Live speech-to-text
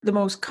The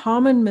most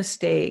common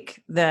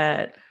mistake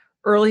that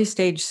early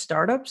stage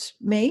startups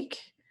make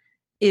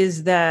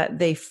is that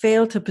they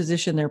fail to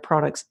position their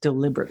products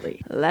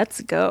deliberately.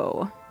 Let's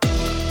go.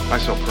 I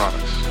sell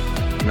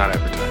products, not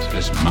advertising.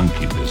 This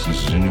monkey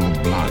business is in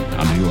your blood,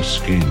 under your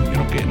skin. You're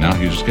not getting out,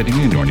 you're just getting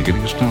in. You're only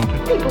getting started.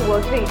 People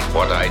will think.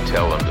 What I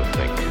tell them to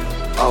think.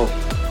 Oh,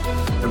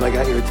 have I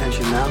got your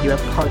attention now? You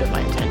have part of my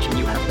attention.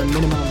 You have the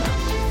minimum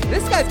amount.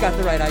 This guy's got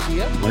the right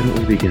idea. Why don't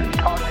we begin?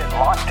 Target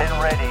locked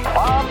and ready.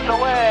 Bombs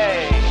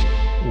away.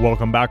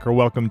 Welcome back, or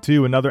welcome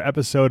to another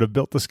episode of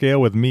Built to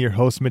Scale with me, your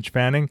host, Mitch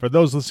Fanning. For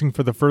those listening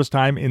for the first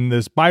time in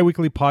this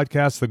bi-weekly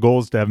podcast, the goal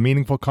is to have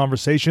meaningful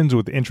conversations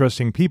with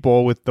interesting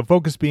people, with the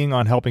focus being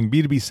on helping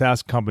B2B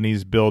SaaS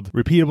companies build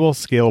repeatable,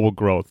 scalable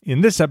growth.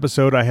 In this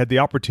episode, I had the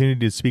opportunity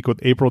to speak with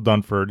April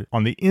Dunford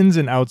on the ins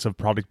and outs of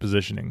product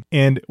positioning.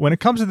 And when it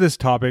comes to this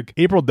topic,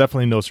 April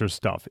definitely knows her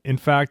stuff. In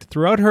fact,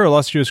 throughout her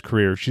illustrious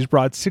career, she's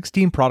brought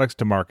 16 products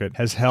to market,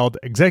 has held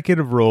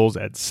executive roles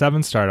at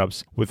 7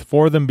 startups, with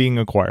 4 of them being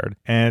acquired,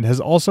 and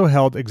has also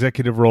held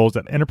executive roles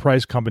at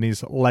enterprise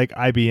companies like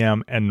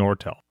IBM and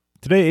Nortel.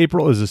 Today,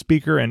 April is a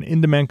speaker and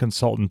in-demand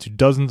consultant to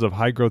dozens of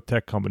high-growth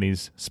tech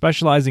companies,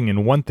 specializing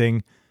in one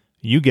thing,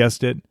 you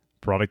guessed it,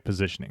 product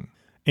positioning.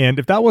 And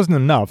if that wasn't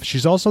enough,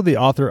 she's also the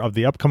author of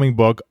the upcoming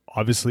book,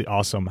 Obviously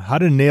Awesome, How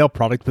to Nail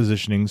Product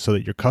Positioning so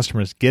that your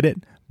customers get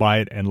it, buy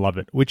it, and love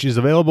it, which is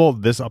available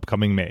this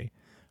upcoming May.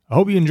 I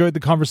hope you enjoyed the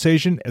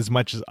conversation as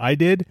much as I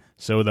did,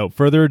 so without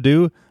further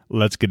ado,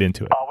 let's get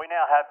into it. We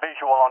now have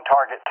visual on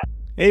target.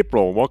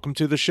 April, welcome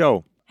to the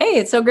show. Hey,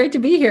 it's so great to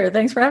be here.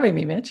 Thanks for having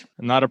me, Mitch.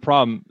 Not a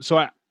problem.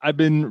 So I've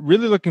been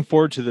really looking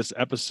forward to this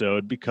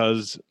episode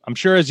because I'm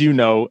sure, as you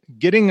know,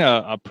 getting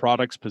a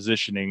product's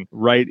positioning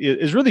right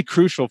is really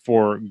crucial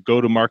for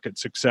go-to-market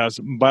success.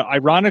 But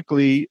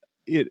ironically,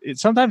 it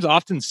sometimes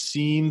often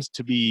seems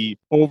to be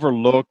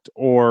overlooked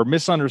or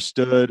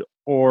misunderstood,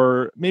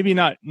 or maybe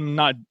not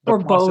the or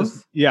process,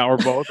 both. Yeah, or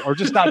both, or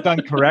just not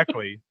done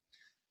correctly.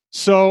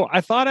 So I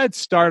thought I'd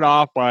start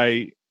off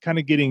by kind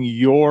of getting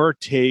your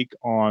take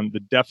on the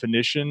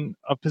definition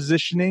of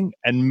positioning,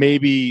 and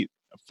maybe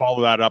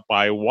follow that up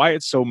by why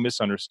it's so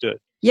misunderstood.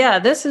 Yeah,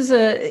 this is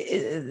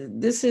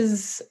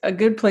a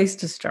good place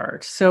to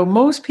start. So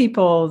most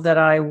people that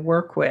I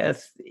work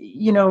with,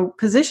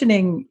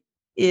 positioning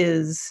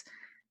is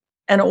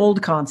an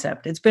old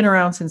concept. It's been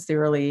around since the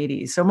early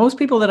 80s. So most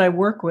people that I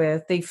work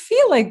with, they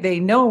feel like they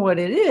know what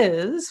it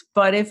is,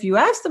 but if you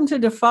ask them to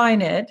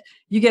define it,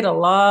 you get a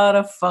lot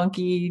of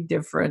funky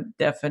different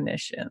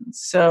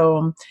definitions.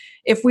 So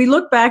if we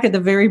look back at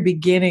the very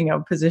beginning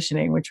of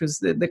positioning, which was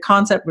the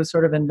concept was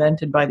sort of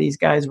invented by these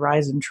guys,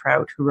 Rise and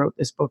Trout, who wrote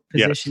this book,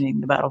 Positioning,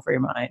 Yes. The Battle for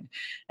Your Mind.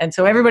 And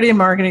so everybody in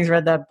marketing has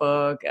read that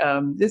book.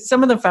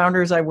 Some of the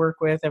founders I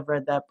work with have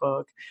read that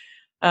book.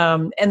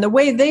 And the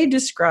way they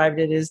described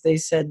it is they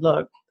said,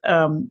 look,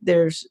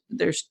 there's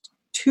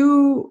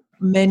too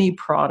many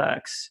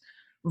products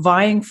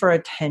vying for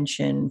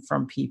attention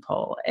from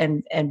people,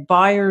 and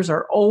buyers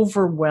are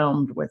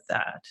overwhelmed with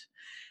that.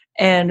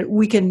 And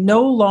we can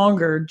no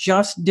longer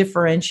just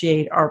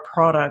differentiate our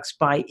products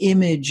by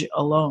image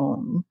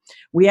alone.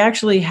 We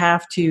actually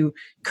have to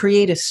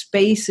create a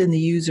space in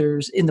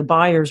the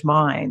buyer's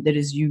mind that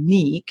is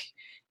unique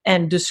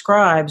and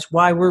describes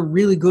why we're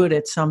really good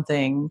at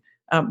something,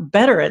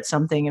 better at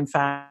something, in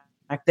fact,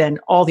 than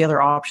all the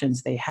other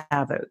options they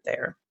have out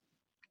there.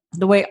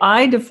 The way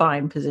I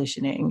define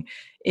positioning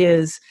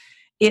is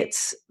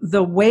it's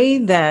the way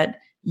that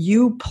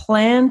you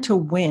plan to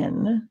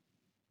win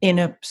in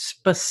a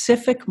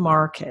specific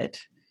market,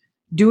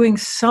 doing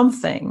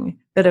something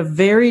that a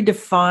very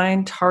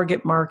defined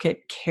target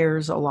market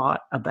cares a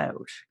lot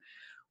about,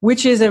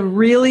 which is a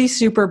really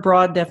super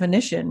broad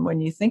definition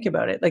when you think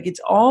about it. Like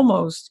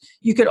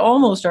you could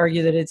almost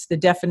argue that it's the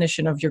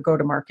definition of your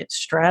go-to-market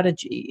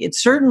strategy. It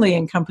certainly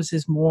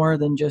encompasses more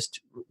than just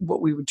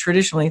what we would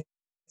traditionally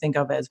think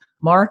of as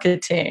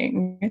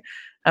marketing,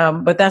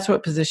 but that's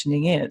what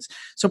positioning is.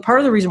 So part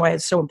of the reason why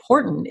it's so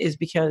important is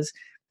because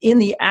in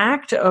the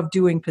act of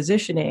doing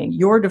positioning,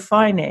 you're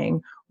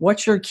defining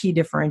what your key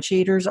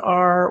differentiators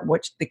are,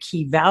 what the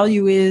key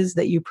value is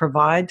that you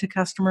provide to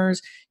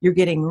customers. You're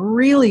getting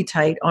really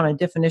tight on a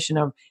definition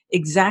of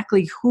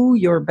exactly who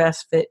your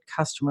best fit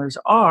customers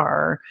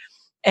are.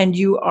 And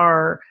you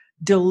are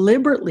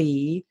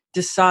deliberately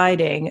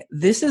deciding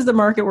this is the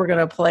market we're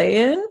going to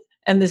play in,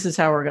 and this is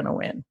how we're going to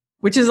win,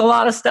 which is a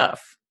lot of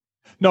stuff.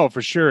 No,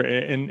 for sure.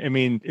 And I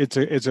mean, it's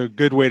a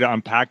good way to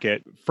unpack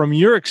it. From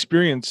your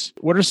experience,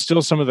 what are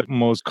still some of the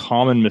most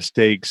common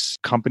mistakes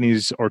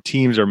companies or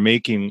teams are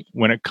making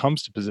when it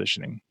comes to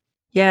positioning?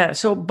 Yeah.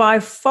 So by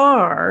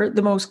far,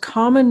 the most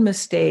common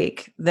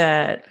mistake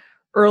that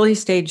early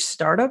stage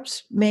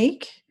startups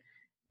make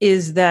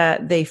is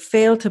that they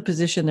fail to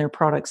position their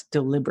products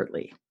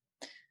deliberately.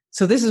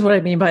 So this is what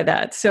I mean by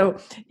that. So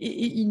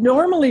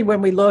normally when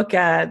we look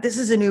at this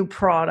is a new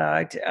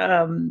product,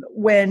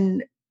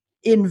 when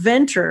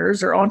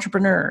inventors or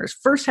entrepreneurs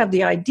first have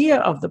the idea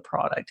of the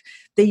product,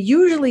 they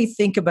usually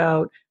think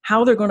about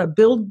how they're going to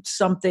build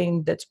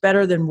something that's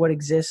better than what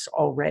exists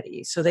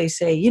already. So they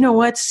say, you know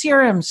what,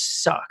 CRM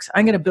sucks.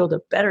 I'm going to build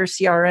a better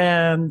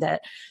CRM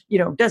that,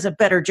 does a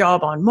better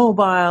job on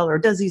mobile or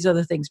does these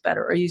other things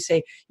better. Or you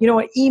say, you know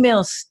what,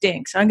 email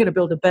stinks. I'm going to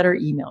build a better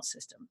email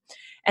system.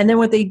 And then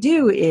what they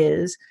do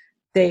is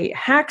they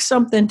hack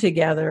something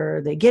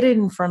together, they get it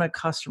in front of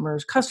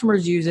customers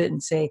use it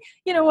and say,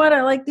 you know what,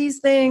 I like these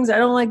things, I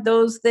don't like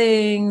those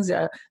things.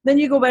 Then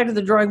you go back to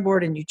the drawing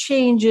board and you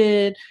change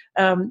it.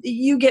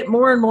 You get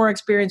more and more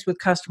experience with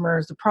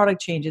customers, the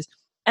product changes.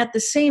 At the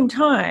same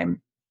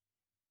time,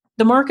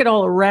 the market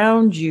all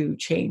around you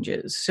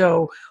changes.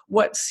 So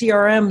what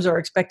CRMs are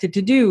expected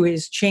to do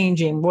is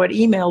changing. What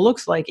email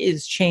looks like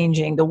is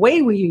changing. The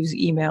way we use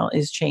email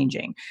is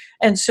changing.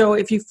 And so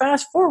if you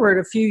fast forward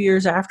a few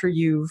years after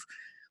you've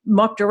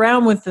mucked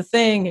around with the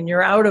thing and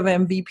you're out of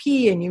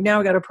MVP and you've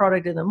now got a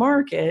product in the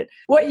market,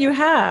 what you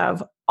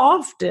have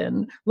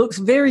often looks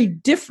very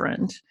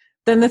different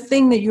than the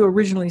thing that you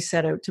originally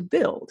set out to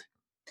build.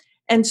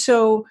 And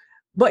so,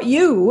 but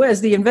you, as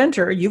the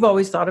inventor, you've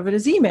always thought of it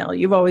as email.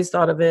 You've always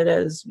thought of it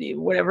as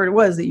whatever it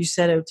was that you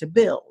set out to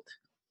build.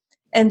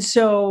 And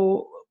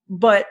so,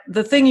 but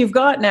the thing you've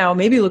got now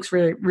maybe looks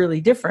really, really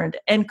different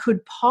and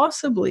could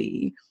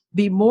possibly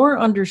be more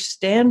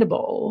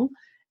understandable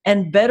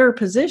and better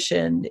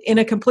positioned in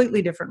a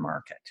completely different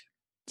market.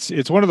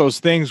 It's one of those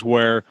things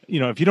where,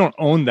 if you don't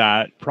own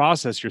that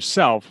process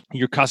yourself,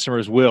 your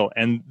customers will,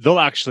 and they'll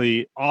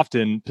actually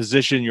often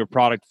position your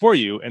product for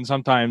you, and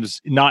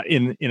sometimes not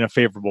in a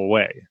favorable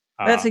way.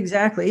 That's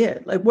exactly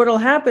it. Like what'll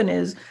happen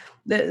is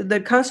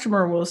the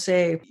customer will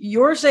say,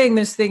 you're saying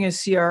this thing is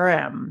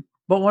CRM,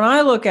 but when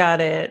I look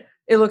at it,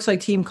 it looks like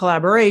team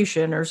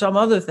collaboration or some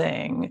other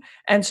thing.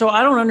 And so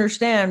I don't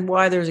understand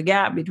why there's a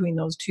gap between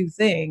those two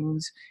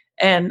things.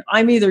 And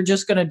I'm either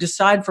just going to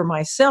decide for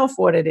myself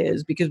what it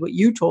is because what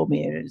you told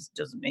me it is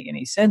doesn't make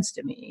any sense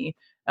to me.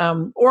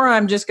 Or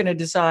I'm just going to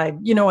decide,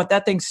 you know what,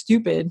 that thing's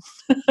stupid.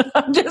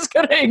 I'm just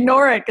going to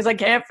ignore it because I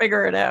can't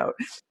figure it out.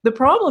 The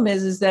problem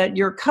is that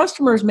your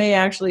customers may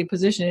actually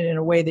position it in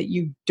a way that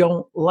you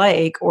don't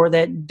like or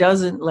that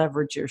doesn't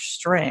leverage your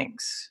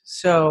strengths.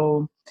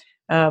 So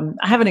I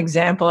have an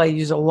example I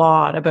use a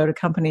lot about a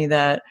company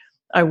that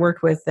I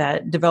worked with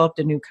that developed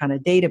a new kind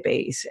of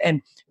database,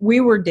 and we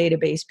were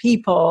database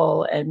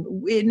people, and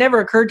it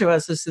never occurred to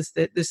us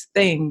that this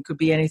thing could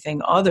be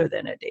anything other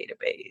than a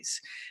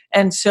database.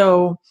 And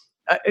so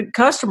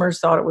customers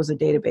thought it was a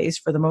database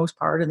for the most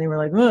part, and they were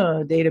like,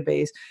 a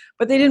database,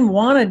 but they didn't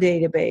want a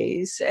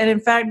database. And in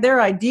fact,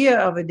 their idea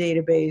of a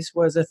database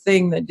was a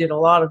thing that did a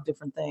lot of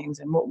different things.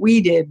 And what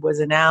we did was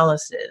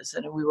analysis,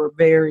 and we were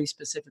very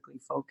specifically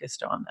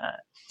focused on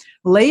that.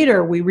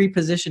 Later, we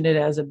repositioned it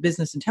as a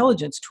business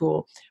intelligence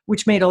tool,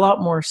 which made a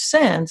lot more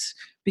sense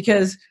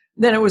because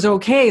then it was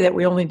okay that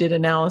we only did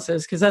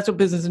analysis because that's what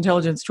business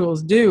intelligence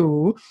tools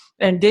do.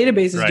 And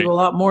databases do a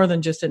lot more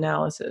than just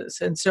analysis.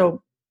 And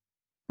so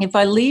if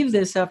I leave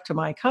this up to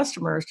my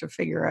customers to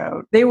figure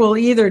out, they will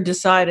either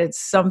decide it's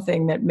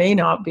something that may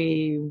not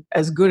be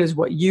as good as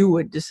what you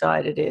would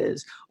decide it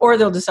is, or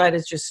they'll decide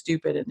it's just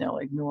stupid and they'll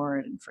ignore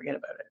it and forget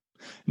about it.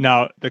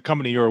 Now, the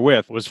company you were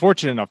with was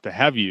fortunate enough to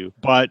have you,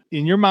 but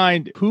in your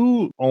mind,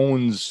 who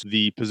owns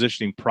the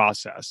positioning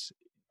process?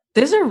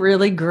 This is a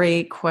really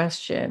great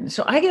question.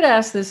 So I get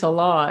asked this a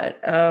lot.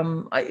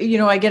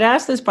 I get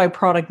asked this by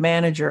product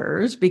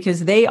managers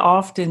because they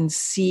often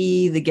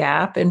see the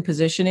gap in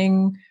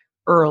positioning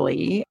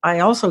early. I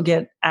also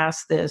get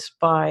asked this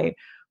by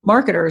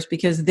marketers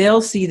because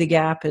they'll see the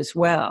gap as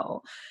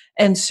well.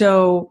 And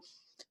so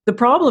the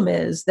problem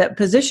is that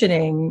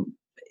deciding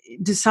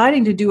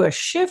to do a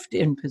shift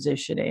in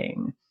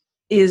positioning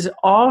is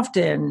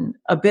often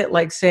a bit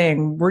like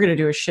saying we're going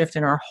to do a shift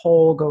in our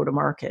whole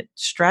go-to-market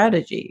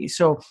strategy.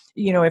 So,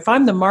 if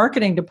I'm the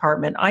marketing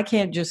department, I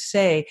can't just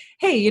say,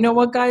 hey, you know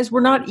what, guys,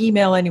 we're not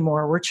email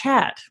anymore, we're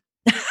chat.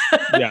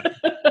 Yeah.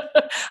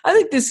 I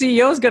think the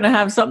CEO is going to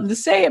have something to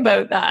say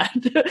about that.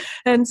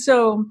 And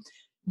so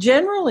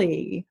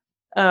generally,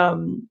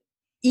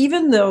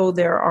 even though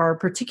there are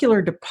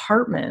particular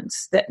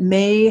departments that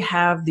may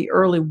have the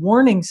early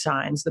warning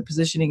signs that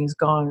positioning has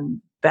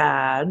gone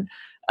bad,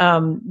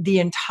 the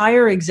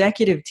entire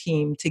executive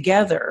team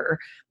together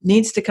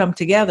needs to come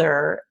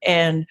together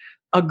and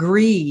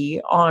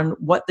agree on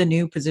what the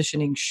new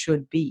positioning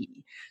should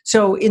be.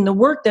 So in the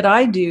work that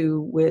I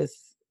do with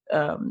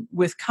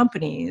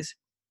companies,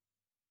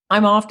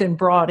 I'm often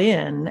brought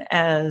in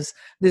as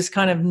this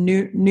kind of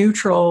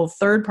neutral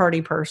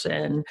third-party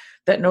person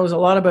that knows a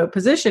lot about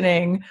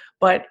positioning,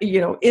 but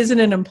isn't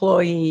an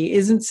employee,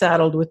 isn't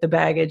saddled with the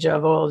baggage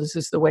of, oh, this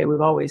is the way we've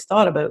always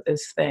thought about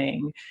this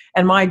thing.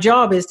 And my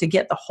job is to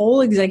get the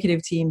whole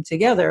executive team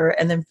together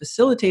and then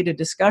facilitate a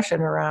discussion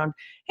around,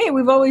 hey,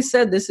 we've always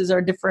said this is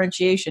our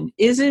differentiation.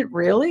 Is it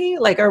really?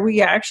 Like, are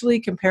we actually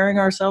comparing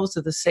ourselves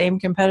to the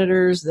same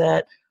competitors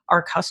that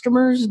our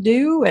customers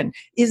do? And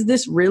is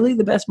this really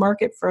the best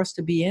market for us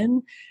to be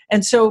in?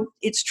 And so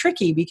it's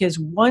tricky because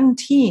one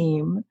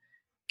team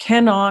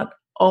cannot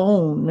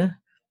own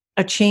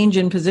a change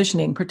in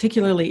positioning,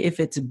 particularly if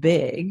it's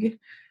big.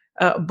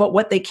 But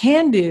what they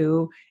can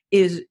do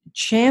is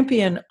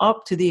champion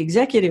up to the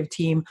executive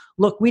team.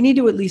 Look, we need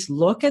to at least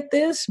look at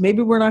this.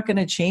 Maybe we're not going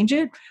to change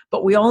it,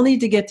 but we all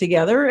need to get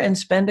together and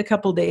spend a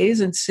couple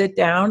days and sit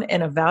down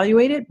and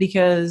evaluate it,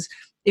 because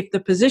if the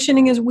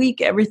positioning is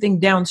weak, everything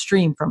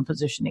downstream from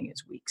positioning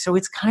is weak. So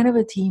it's kind of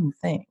a team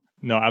thing.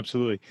 No,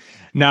 absolutely.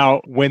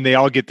 Now, when they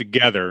all get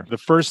together, the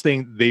first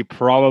thing they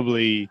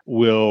probably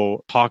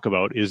will talk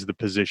about is the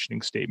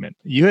positioning statement.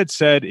 You had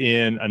said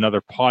in another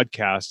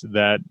podcast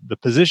that the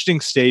positioning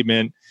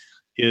statement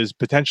is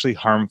potentially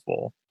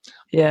harmful.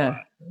 Yeah.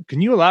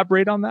 Can you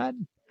elaborate on that?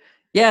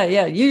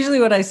 Yeah. Usually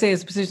what I say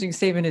is the positioning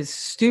statement is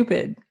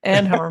stupid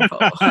and harmful.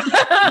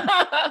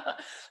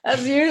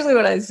 That's usually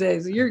what I say.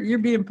 So you're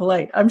being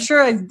polite. I'm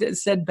sure I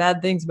said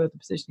bad things about the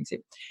positioning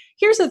statement.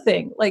 Here's the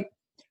thing. Like,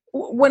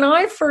 when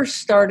I first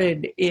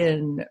started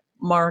in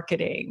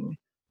marketing,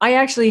 I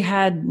actually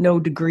had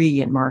no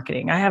degree in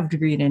marketing. I have a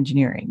degree in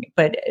engineering,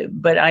 but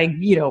I,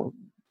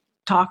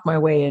 talked my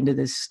way into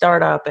this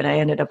startup, and I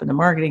ended up in the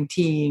marketing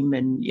team.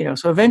 And,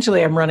 so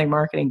eventually I'm running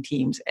marketing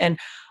teams. And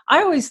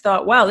I always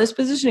thought, wow, this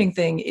positioning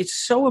thing is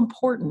so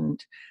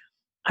important.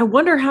 I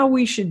wonder how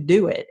we should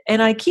do it.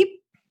 And I keep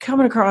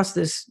coming across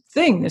this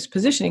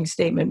positioning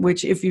statement,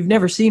 which if you've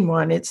never seen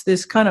one, it's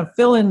this kind of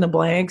fill in the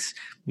blanks,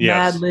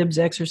 Mad Libs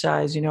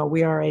exercise.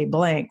 We are a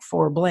blank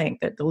for blank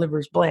that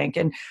delivers blank.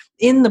 And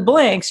in the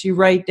blanks, you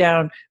write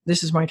down,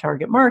 this is my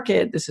target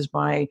market. This is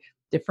my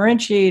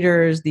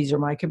differentiators. These are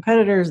my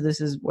competitors.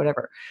 This is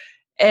whatever.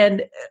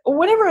 And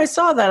whenever I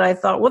saw that, I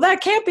thought, well,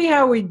 that can't be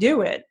how we do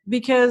it,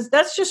 because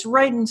that's just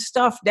writing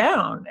stuff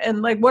down.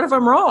 And like, what if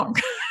I'm wrong?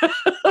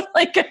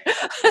 like,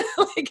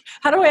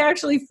 how do I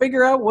actually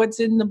figure out what's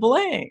in the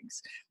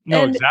blanks?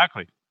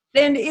 Exactly.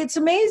 And it's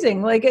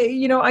amazing. Like,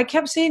 I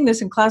kept seeing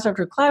this in class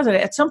after class. And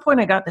at some point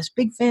I got this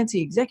big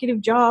fancy executive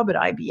job at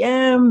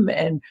IBM,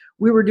 and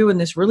we were doing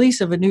this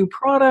release of a new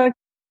product.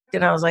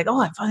 And I was like,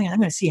 oh, I'm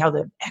going to see how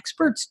the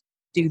experts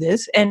do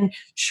this. And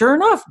sure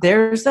enough,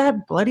 there's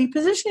that bloody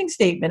positioning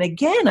statement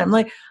again. I'm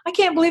like, I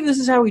can't believe this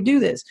is how we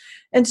do this.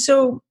 And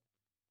so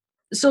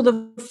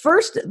the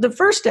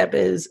first step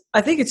is,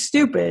 I think it's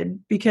stupid,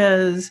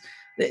 because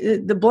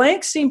the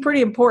blanks seem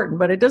pretty important,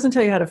 but it doesn't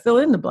tell you how to fill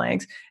in the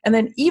blanks. And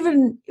then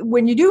even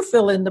when you do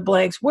fill in the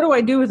blanks, what do I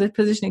do with the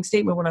positioning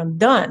statement when I'm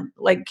done?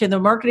 Like, can the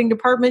marketing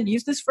department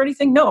use this for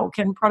anything? No.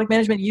 Can product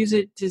management use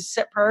it to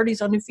set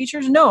priorities on new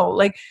features? No.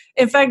 Like,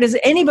 in fact, does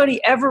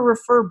anybody ever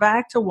refer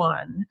back to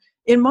one?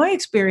 In my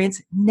experience,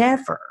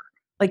 never.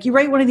 Like, you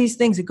write one of these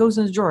things, it goes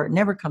in the drawer, it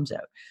never comes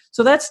out.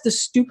 So that's the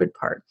stupid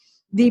part.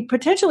 The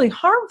potentially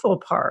harmful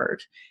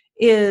part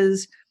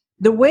is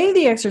the way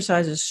the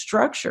exercise is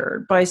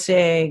structured by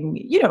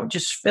saying,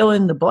 just fill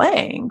in the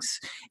blanks.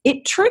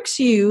 It tricks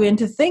you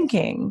into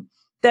thinking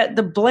that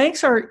the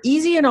blanks are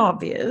easy and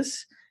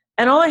obvious,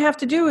 and all I have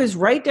to do is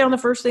write down the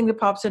first thing that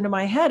pops into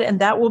my head,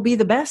 and that will be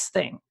the best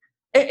thing.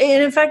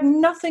 And in fact,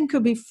 nothing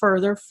could be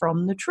further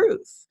from the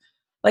truth.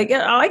 Like,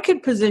 I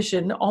could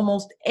position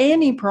almost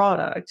any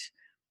product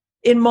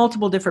in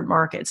multiple different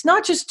markets,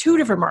 not just 2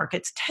 different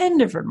markets, 10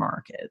 different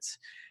markets.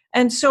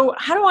 And so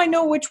how do I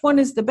know which one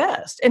is the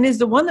best? And is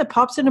the one that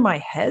pops into my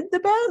head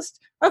the best?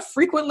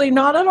 Frequently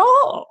not at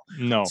all.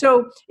 No.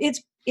 So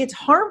it's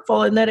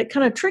harmful in that it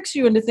kind of tricks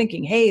you into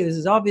thinking, hey, this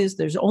is obvious.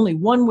 There's only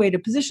one way to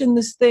position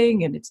this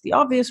thing, and it's the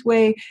obvious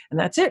way, and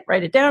that's it.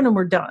 Write it down and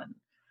we're done.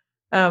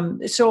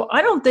 So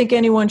I don't think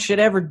anyone should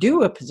ever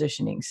do a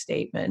positioning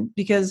statement,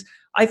 because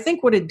I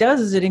think what it does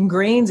is it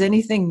ingrains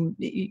anything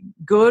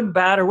good,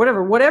 bad, or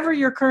whatever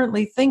you're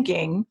currently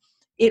thinking.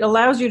 It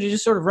allows you to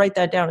just sort of write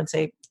that down and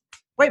say,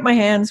 wipe my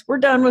hands, we're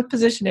done with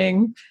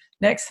positioning,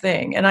 next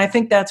thing. And I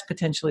think that's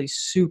potentially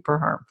super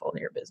harmful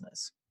to your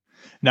business.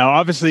 Now,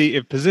 obviously,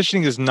 if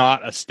positioning is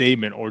not a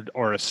statement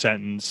or a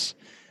sentence,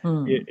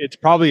 it's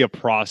probably a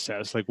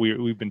process like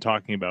we've been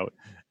talking about.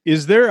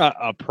 Is there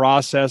a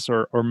process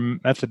or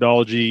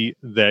methodology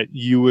that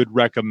you would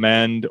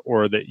recommend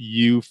or that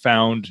you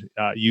found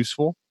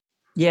useful?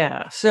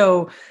 Yeah.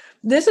 So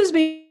this has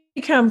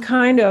become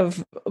kind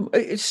of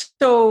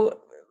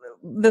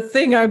the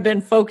thing I've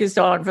been focused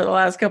on for the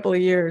last couple of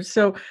years.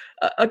 So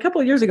a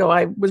couple of years ago,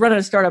 I was running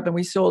a startup and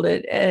we sold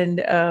it. And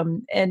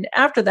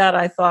after that,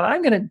 I thought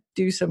I'm going to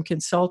do some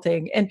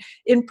consulting. And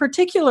in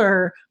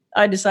particular,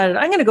 I decided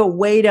I'm going to go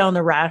way down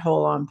the rat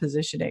hole on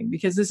positioning,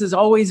 because this has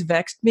always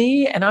vexed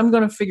me, and I'm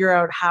going to figure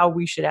out how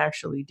we should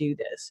actually do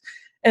this.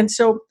 And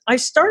so I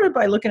started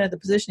by looking at the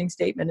positioning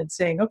statement and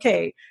saying,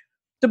 okay,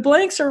 the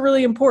blanks are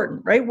really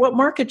important, right? What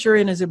market you're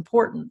in is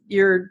important.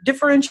 Your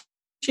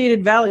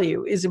differentiated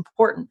value is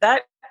important.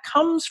 That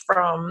comes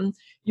from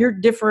your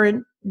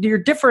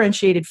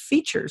differentiated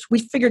features. We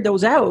figured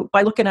those out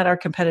by looking at our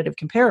competitive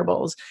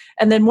comparables.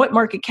 And then what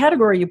market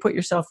category you put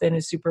yourself in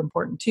is super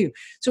important too.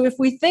 So if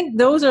we think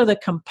those are the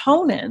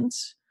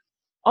components,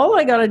 all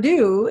I got to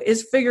do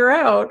is figure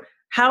out,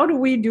 how do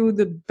we do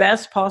the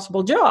best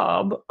possible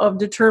job of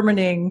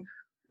determining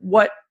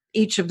what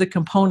each of the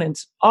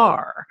components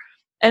are?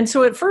 And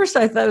so at first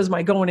I thought it was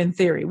my going in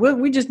theory.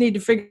 We just need to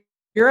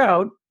figure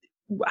out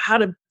how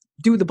to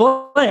do the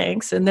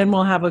blanks, and then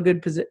we'll have a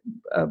good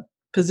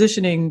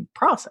positioning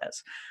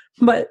process.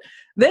 But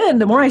then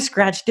the more I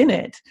scratched in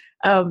it,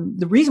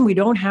 the reason we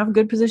don't have a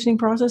good positioning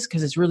process,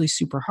 because it's really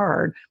super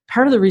hard.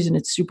 Part of the reason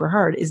it's super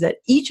hard is that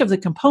each of the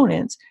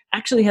components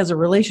actually has a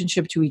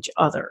relationship to each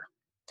other.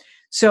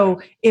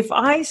 So if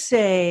I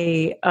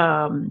say,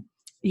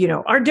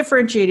 our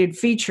differentiated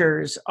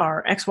features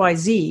are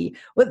XYZ,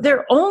 but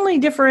they're only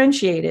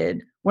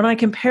differentiated when I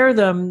compare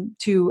them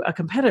to a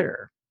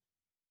competitor.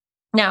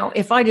 Now,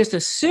 if I just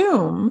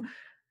assume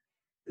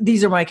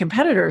these are my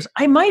competitors,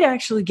 I might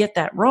actually get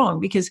that wrong,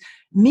 because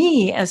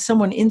me as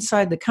someone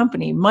inside the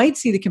company might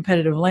see the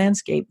competitive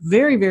landscape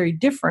very, very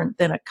different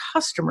than a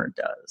customer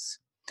does.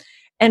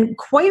 And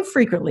quite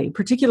frequently,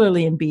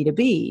 particularly in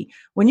B2B,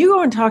 when you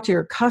go and talk to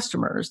your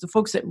customers, the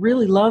folks that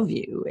really love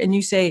you, and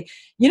you say,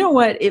 you know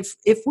what, if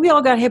we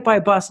all got hit by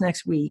a bus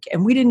next week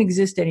and we didn't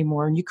exist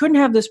anymore and you couldn't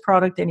have this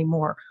product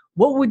anymore,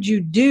 what would you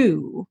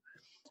do?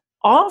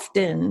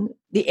 Often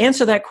the answer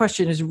to that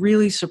question is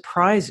really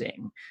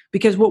surprising,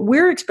 because what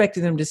we're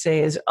expecting them to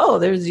say is, oh,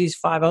 there's these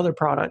 5 other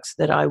products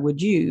that I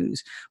would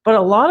use. But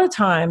a lot of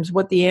times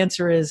what the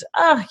answer is,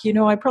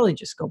 I probably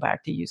just go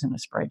back to using a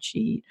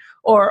spreadsheet,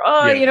 or,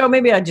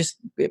 maybe I just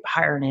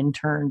hire an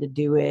intern to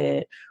do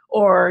it.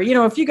 Or,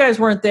 if you guys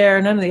weren't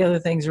there, none of the other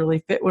things really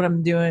fit what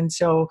I'm doing.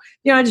 So,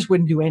 I just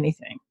wouldn't do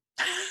anything.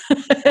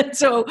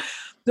 So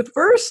the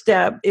first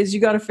step is you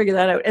got to figure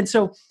that out. And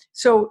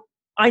so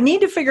I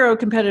need to figure out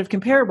competitive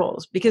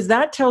comparables, because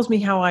that tells me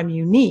how I'm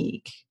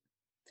unique.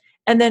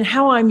 And then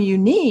how I'm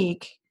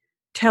unique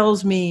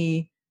tells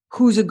me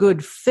who's a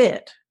good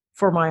fit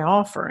for my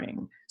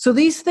offering. So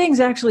these things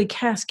actually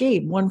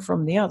cascade one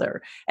from the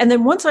other. And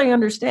then once I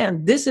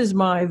understand this is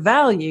my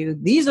value,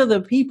 these are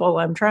the people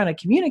I'm trying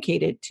to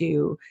communicate it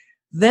to,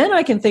 then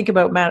I can think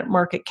about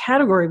market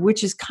category,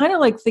 which is kind of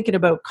like thinking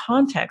about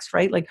context,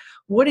 right? Like,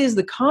 what is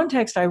the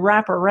context I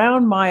wrap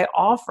around my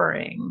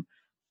offering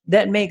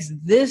that makes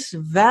this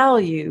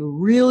value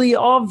really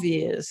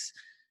obvious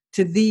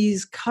to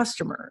these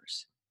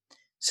customers?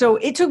 So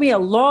it took me a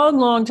long,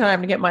 long time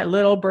to get my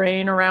little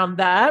brain around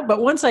that.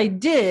 But once I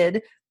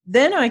did,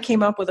 then I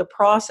came up with a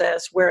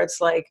process where it's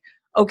like,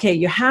 okay,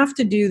 you have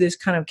to do this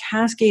kind of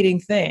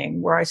cascading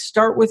thing where I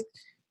start with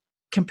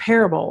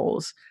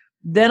comparables,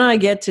 then I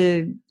get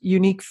to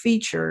unique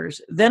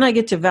features, then I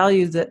get to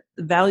value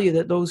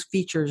that those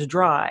features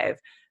drive.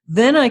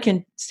 Then I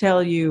can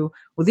tell you,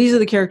 well, these are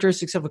the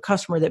characteristics of a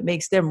customer that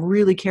makes them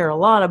really care a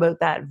lot about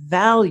that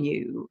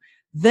value.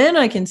 Then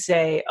I can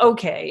say,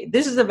 okay,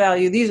 this is the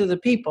value, these are the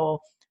people.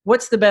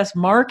 What's the best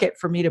market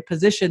for me to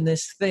position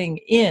this thing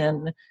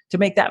in to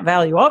make that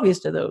value obvious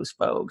to those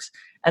folks?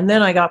 And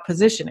then I got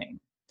positioning.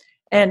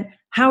 And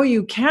how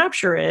you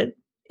capture it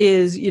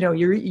is,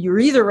 you're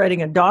either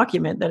writing a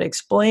document that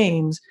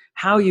explains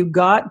how you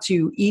got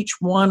to each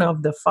one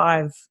of the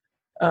 5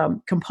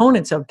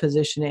 components of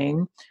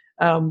positioning.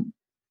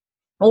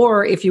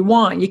 Or if you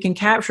want, you can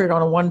capture it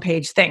on a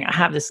 1-page thing. I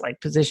have this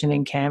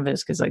positioning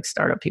canvas, because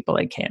startup people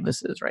like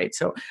canvases, right?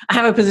 So I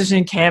have a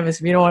positioning canvas.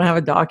 If you don't want to have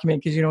a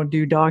document because you don't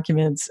do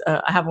documents,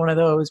 I have one of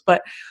those.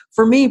 But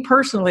for me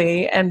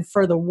personally, and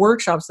for the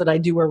workshops that I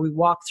do where we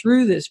walk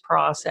through this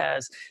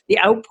process, the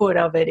output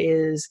of it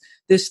is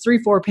this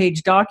 3-4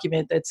 page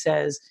document that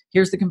says,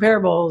 here's the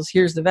comparables,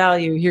 here's the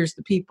value, here's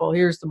the people,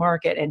 here's the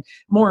market. And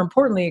more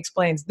importantly,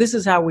 explains this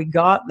is how we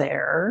got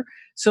there,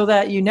 so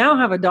that you now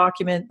have a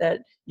document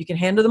that you can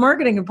hand to the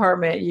marketing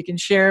department, you can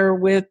share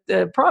with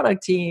the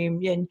product team,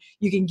 and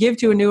you can give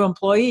to a new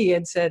employee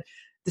and say,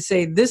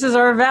 this is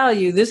our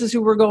value, this is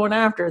who we're going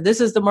after, this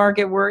is the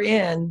market we're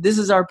in, this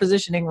is our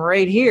positioning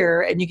right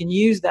here. And you can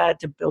use that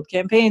to build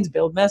campaigns,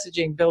 build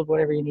messaging, build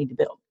whatever you need to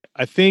build.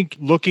 I think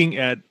looking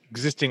at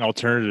existing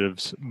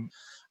alternatives,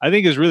 I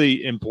think is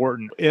really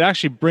important. It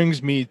actually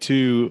brings me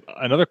to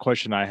another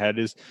question I had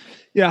is,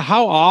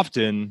 how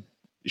often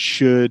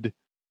should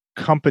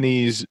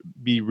companies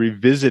be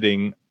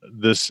revisiting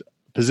this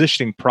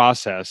positioning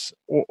process,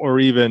 or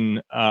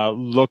even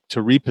look to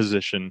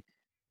reposition?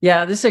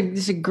 Yeah, this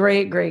is a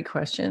great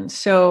question.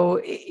 So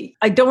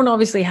I don't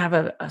obviously have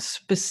a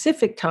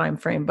specific time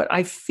frame, but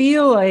I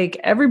feel like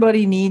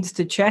everybody needs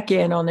to check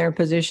in on their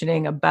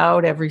positioning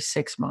about every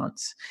 6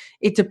 months.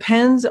 It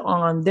depends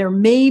on, there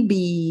may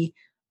be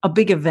a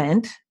big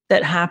event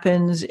that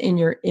happens in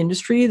your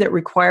industry that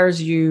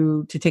requires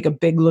you to take a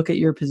big look at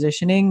your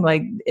positioning,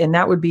 and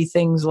that would be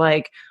things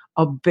like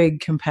a big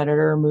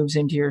competitor moves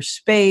into your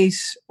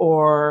space,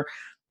 or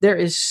there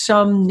is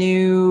some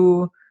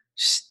new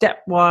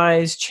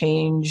stepwise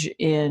change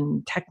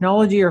in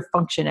technology or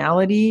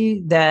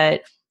functionality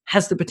that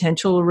has the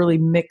potential to really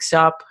mix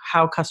up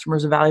how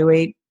customers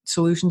evaluate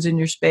solutions in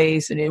your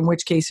space, and in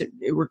which case it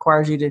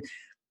requires you to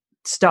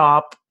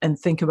stop and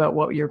think about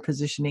what your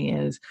positioning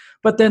is.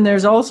 But then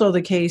there's also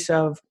the case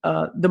of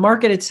the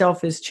market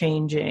itself is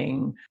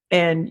changing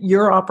and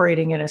you're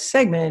operating in a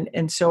segment.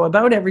 And so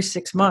about every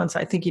 6 months,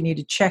 I think you need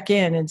to check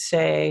in and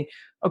say,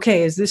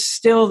 okay, is this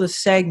still the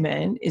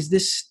segment? Is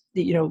this,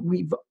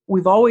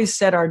 we've always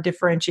said our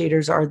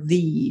differentiators are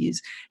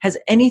these. Has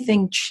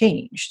anything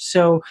changed?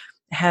 So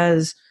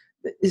has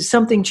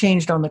something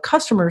changed on the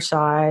customer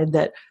side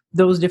that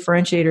those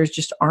differentiators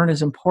just aren't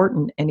as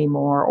important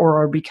anymore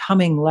or are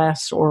becoming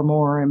less or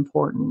more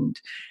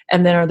important?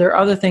 And then are there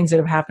other things that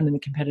have happened in the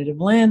competitive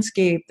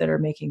landscape that are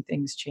making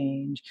things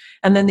change?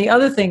 And then the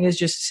other thing is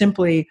just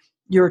simply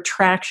your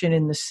traction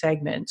in the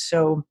segment.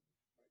 So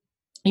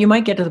you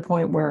might get to the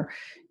point where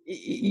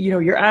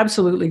you're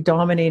absolutely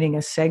dominating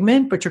a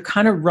segment, but you're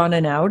kind of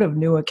running out of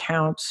new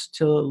accounts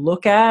to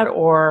look at.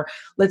 Or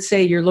let's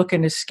say you're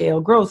looking to scale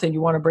growth and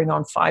you want to bring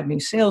on 5 new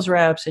sales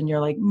reps, and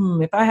you're like,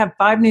 if I have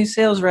 5 new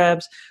sales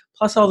reps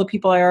plus all the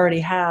people I already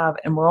have,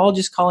 and we're all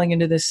just calling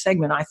into this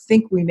segment, I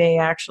think we may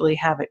actually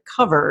have it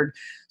covered.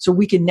 So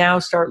we can now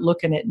start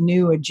looking at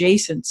new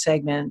adjacent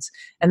segments.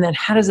 And then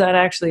how does that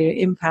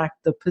actually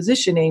impact the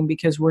positioning?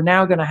 Because we're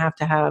now going to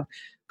have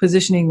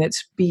positioning that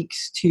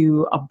speaks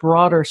to a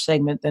broader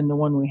segment than the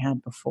one we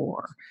had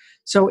before.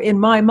 So in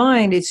my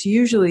mind, it's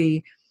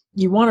usually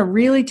you want to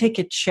really take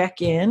a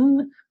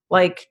check-in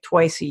like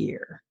twice a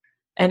year.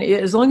 And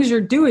as long as you're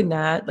doing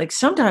that, like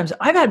sometimes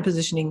I've had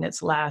positioning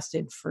that's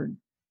lasted for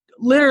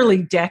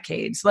literally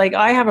decades. Like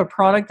I have a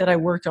product that I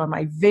worked on,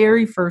 my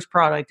very first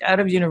product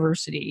out of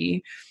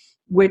university,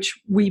 which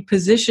we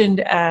positioned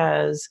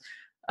as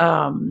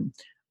a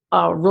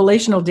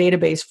relational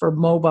database for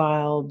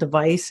mobile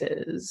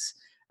devices.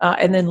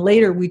 And then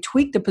later we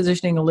tweaked the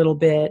positioning a little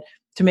bit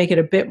to make it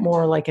a bit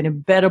more like an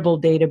embeddable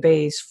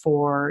database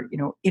for,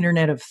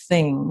 Internet of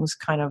Things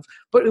kind of,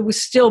 but it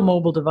was still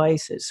mobile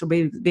devices. So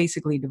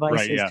basically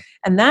devices. Right, yeah.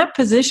 And that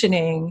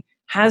positioning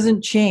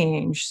hasn't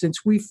changed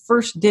since we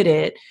first did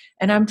it.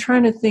 And I'm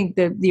trying to think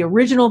that the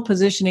original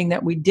positioning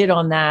that we did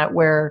on that,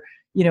 where,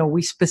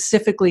 we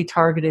specifically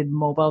targeted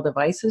mobile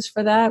devices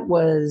for that,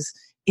 was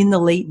in the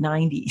late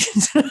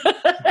 90s.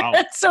 Wow.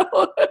 So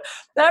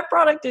that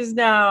product is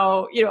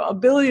now, $1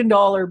 billion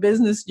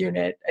business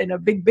unit in a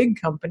big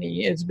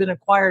company. It's been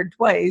acquired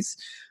twice.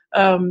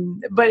 But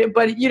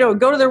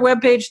go to their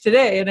webpage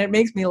today and it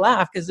makes me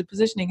laugh because the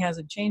positioning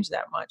hasn't changed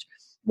that much.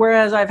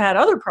 Whereas I've had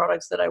other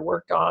products that I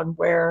worked on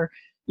where,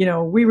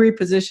 we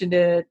repositioned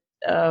it.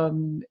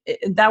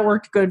 That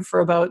worked good for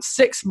about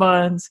 6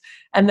 months.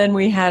 And then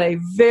we had a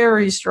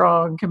very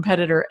strong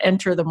competitor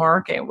enter the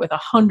market with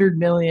 $100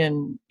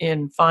 million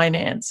in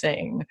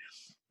financing.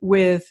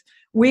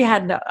 We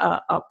had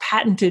a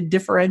patented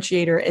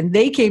differentiator, and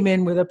they came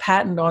in with a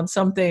patent on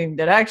something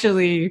that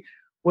actually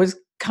was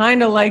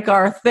kind of like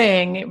our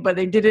thing, but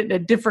they did it in a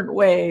different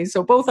way.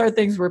 So both our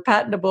things were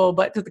patentable,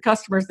 but to the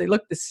customers, they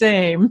looked the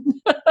same.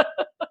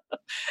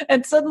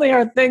 And suddenly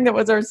our thing that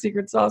was our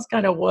secret sauce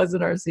kind of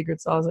wasn't our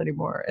secret sauce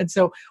anymore. And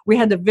so we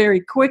had to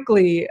very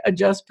quickly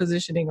adjust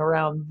positioning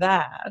around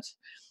that.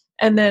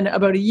 And then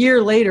about a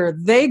year later,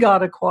 they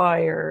got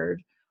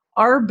acquired.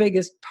 Our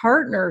biggest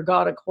partner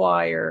got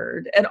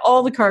acquired, and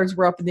all the cards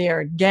were up in the air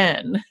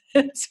again.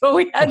 So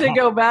we had to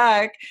go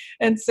back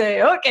and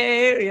say,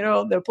 okay,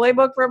 the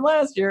playbook from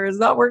last year is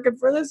not working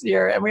for this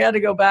year. And we had to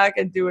go back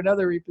and do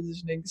another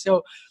repositioning.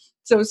 So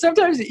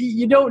sometimes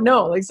you don't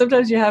know. Like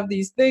sometimes you have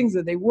these things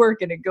and they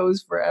work and it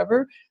goes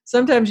forever.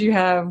 Sometimes you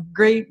have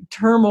great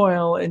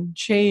turmoil and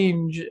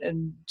change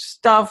and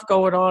stuff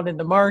going on in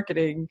the market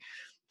and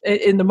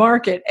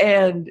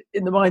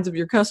in the minds of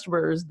your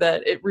customers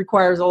that it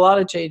requires a lot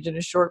of change in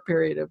a short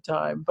period of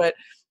time. But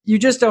you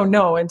just don't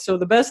know. And so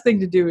the best thing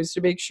to do is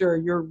to make sure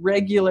you're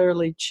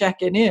regularly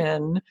checking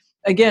in.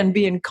 Again,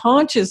 being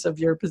conscious of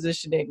your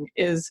positioning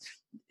is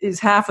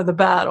half of the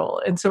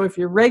battle. And so if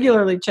you're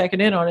regularly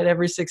checking in on it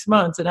every 6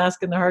 months and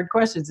asking the hard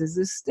questions, is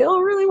this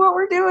still really what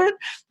we're doing?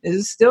 Is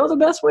this still the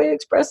best way to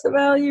express the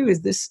value?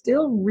 Is this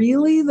still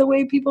really the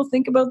way people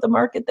think about the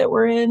market that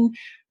we're in?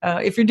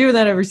 If you're doing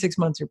that every 6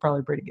 months, you're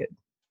probably pretty good.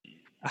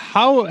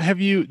 How have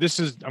you,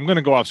 I'm going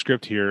to go off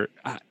script here.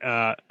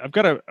 I've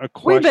got a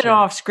question. We've been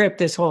off script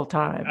this whole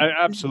time.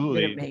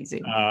 Absolutely.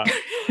 Amazing.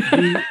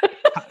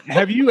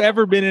 Have you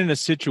ever been in a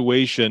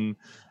situation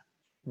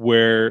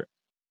where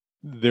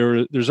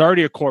there's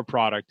already a core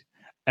product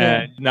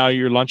and now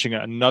you're launching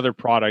another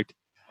product?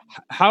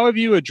 How have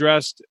you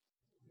addressed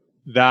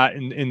that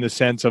in the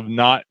sense of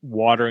not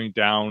watering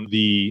down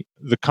the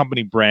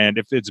company brand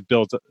if it's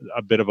built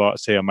a bit of a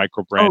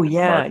micro brand? Oh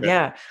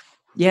yeah.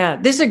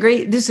 This is a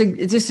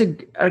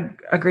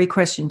great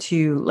question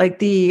too. Like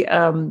the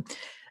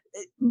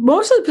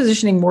most of the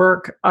positioning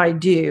work I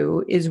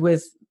do is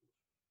with,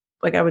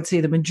 like I would say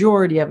the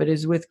majority of it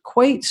is with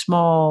quite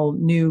small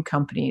new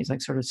companies,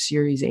 like sort of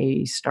Series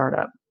A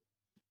startup.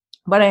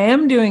 But I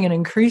am doing an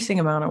increasing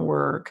amount of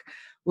work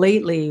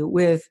lately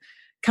with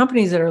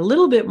companies that are a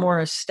little bit more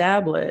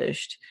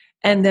established,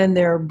 and then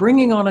they're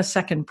bringing on a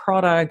second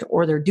product,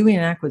 or they're doing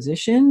an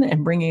acquisition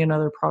and bringing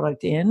another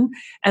product in,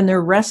 and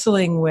they're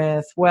wrestling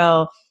with,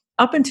 well,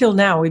 up until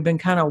now, we've been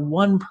kind of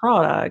one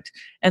product.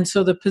 And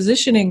so the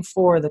positioning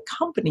for the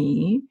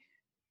company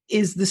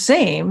is the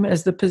same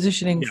as the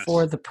positioning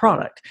for the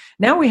product.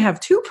 Now we have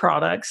 2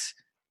 products,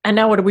 and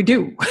now what do we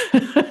do?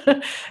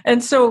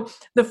 And so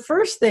the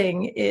first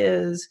thing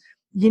is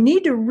you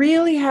need to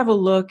really have a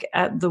look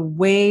at the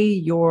way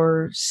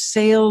your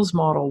sales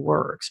model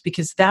works,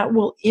 because that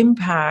will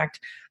impact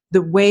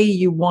the way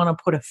you want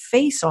to put a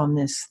face on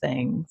this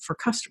thing for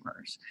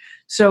customers.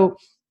 So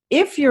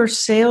if your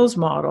sales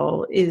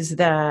model is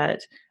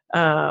that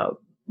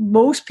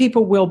most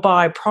people will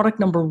buy product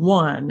number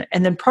one,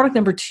 and then product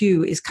number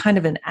two is kind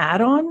of an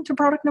add-on to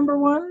product number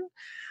one,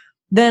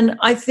 then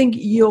I think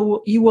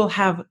you will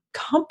have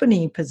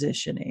company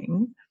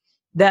positioning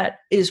that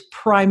is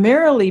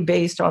primarily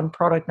based on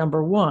product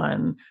number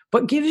one,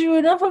 but gives you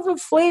enough of a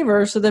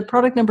flavor so that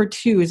product number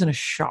two isn't a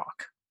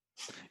shock.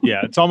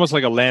 Yeah, it's almost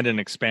like a land and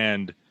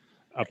expand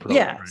approach.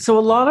 Yeah, right? so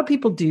a lot of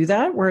people do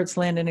that where it's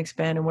land and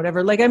expand and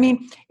whatever. Like, I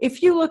mean,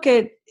 if you look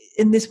at,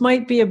 and this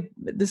might be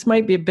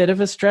a bit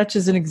of a stretch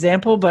as an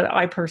example, but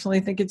I personally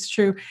think it's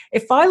true.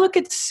 If I look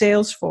at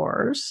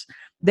Salesforce,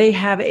 they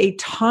have a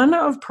ton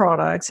of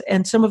products,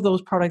 and some of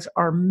those products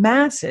are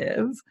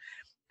massive,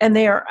 and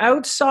they are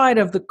outside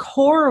of the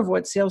core of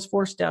what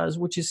Salesforce does,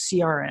 which is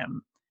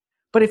CRM.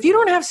 But if you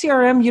don't have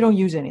CRM, you don't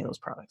use any of those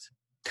products.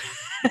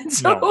 And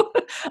so no.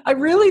 I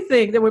really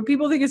think that when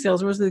people think of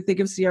Salesforce, they think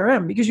of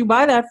CRM, because you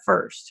buy that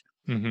first.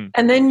 Mm-hmm.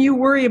 And then you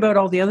worry about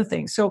all the other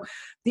things. So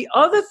the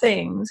other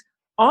things,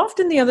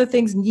 often the other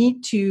things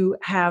need to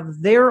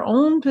have their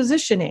own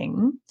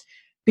positioning,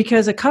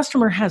 because a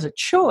customer has a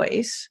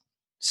choice.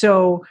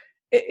 So,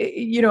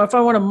 you know, if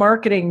I want a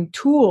marketing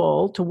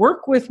tool to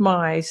work with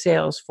my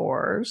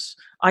Salesforce,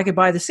 I could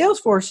buy the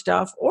Salesforce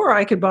stuff, or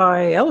I could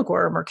buy Eloqua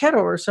or Marketo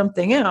or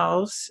something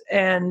else.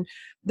 And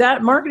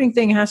that marketing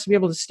thing has to be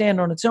able to stand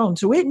on its own.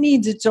 So it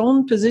needs its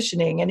own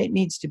positioning, and it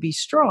needs to be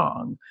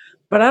strong.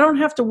 But I don't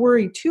have to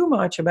worry too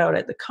much about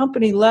at the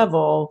company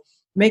level,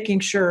 making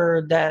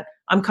sure that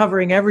I'm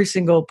covering every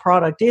single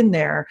product in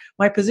there.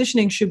 My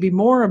positioning should be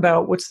more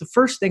about what's the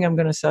first thing I'm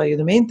going to sell you,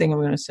 the main thing I'm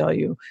going to sell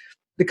you,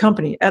 the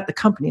company at the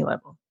company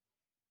level.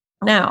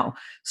 Now,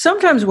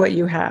 sometimes what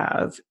you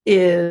have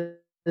is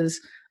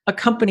a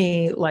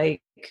company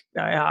like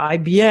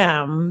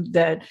IBM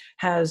that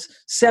has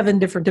 7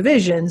 different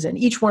divisions, and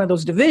each one of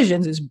those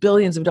divisions is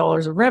billions of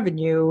dollars of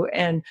revenue.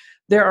 And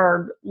there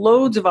are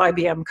loads of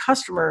IBM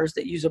customers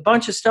that use a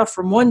bunch of stuff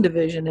from one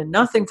division and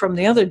nothing from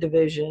the other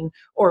division,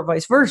 or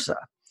vice versa.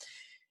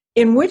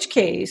 In which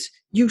case,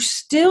 you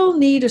still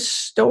need a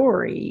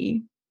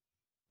story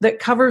that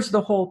covers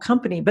the whole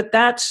company, but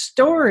that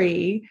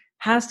story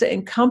has to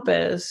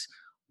encompass,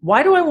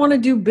 why do I want to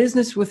do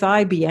business with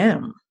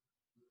IBM?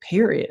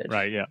 Period.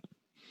 Right, yeah.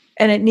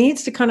 And it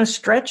needs to kind of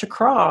stretch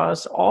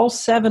across all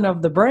 7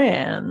 of the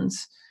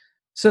brands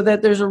so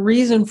that there's a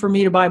reason for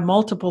me to buy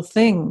multiple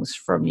things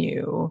from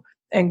you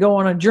and go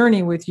on a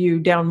journey with you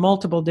down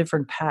multiple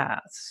different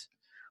paths.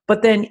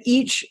 But then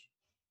each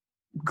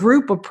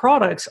group of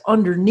products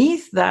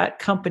underneath that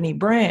company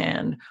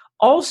brand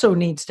also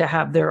needs to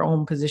have their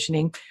own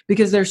positioning,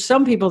 because there's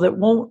some people that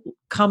won't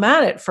come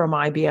at it from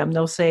IBM.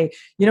 They'll say,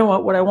 you know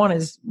what I want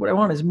is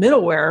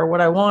middleware. What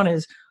I want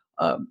is,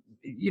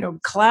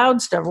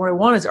 cloud stuff. What I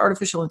want is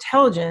artificial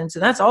intelligence,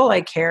 and that's all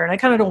I care. And I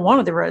kind of don't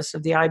want the rest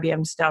of the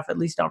IBM stuff, at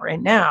least not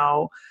right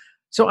now.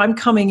 So I'm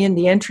coming in,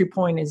 the entry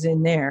point is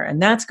in there,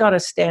 and that's got to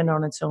stand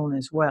on its own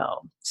as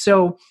well.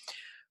 So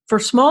for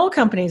small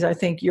companies, I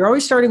think you're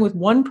always starting with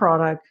one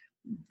product.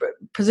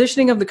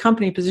 Positioning of the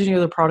company, positioning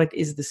of the product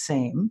is the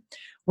same.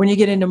 When you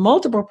get into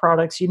multiple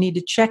products, you need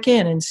to check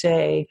in and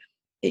say,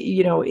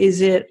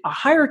 is it a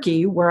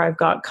hierarchy where I've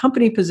got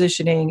company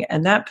positioning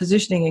and that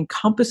positioning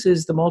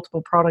encompasses the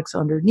multiple products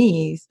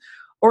underneath?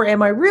 Or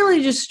am I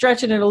really just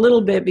stretching it a little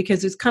bit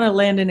because it's kind of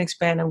land and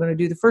expand? I'm going to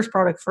do the first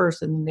product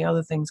first and then the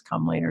other things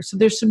come later. So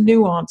there's some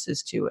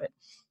nuances to it.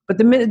 But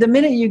the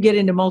minute you get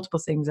into multiple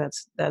things,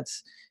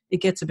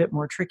 it gets a bit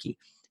more tricky,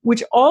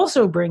 which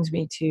also brings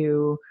me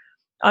to,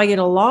 I get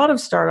a lot of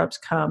startups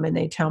come and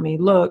they tell me,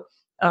 look,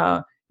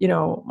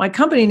 my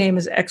company name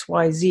is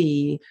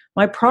XYZ,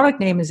 my product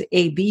name is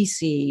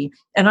ABC,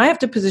 and I have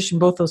to position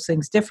both those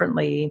things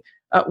differently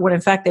when in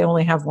fact they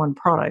only have one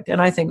product.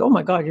 And I think, oh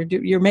my God,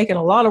 you're making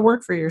a lot of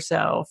work for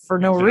yourself for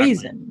no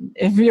reason.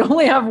 If you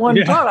only have one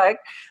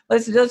product,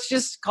 let's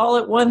just call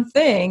it one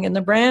thing. And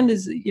the brand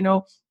is,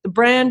 the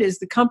brand is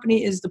the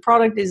company, is the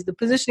product, is the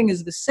positioning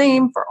is the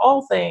same for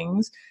all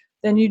things.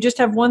 Then you just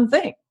have one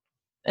thing.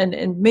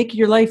 And make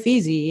your life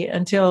easy,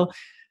 until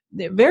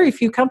very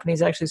few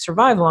companies actually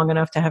survive long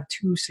enough to have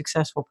 2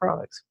 successful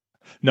products.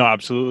 No,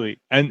 absolutely.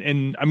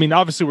 And I mean,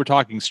 obviously we're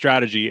talking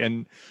strategy,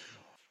 and,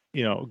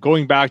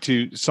 going back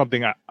to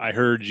something I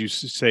heard you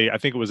say, I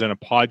think it was in a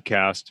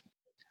podcast,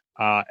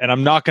 and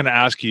I'm not going to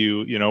ask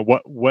you,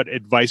 what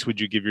advice would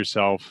you give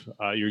yourself,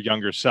 your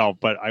younger self,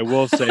 but I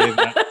will say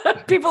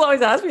that people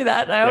always ask me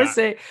that. And I always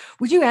say,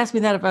 would you ask me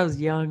that if I was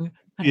young?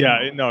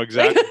 Yeah, no,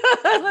 exactly.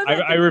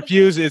 I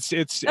refuse. It's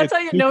that's how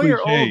you know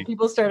you're old.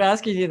 People start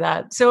asking you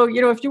that. So,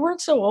 if you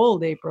weren't so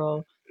old,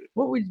 April,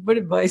 what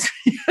advice?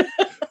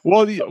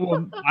 Well,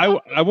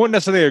 I won't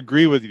necessarily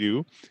agree with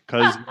you,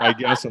 because I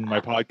guess on my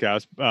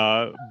podcast,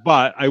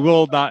 but I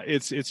will not.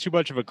 It's too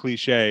much of a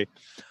cliche.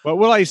 But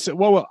what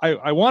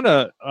I want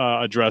to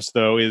address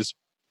though is,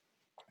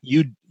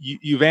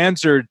 you've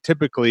answered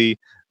typically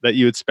that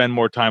you would spend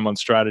more time on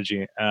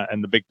strategy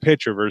and the big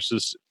picture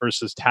versus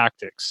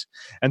tactics.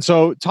 And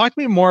so talk to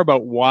me more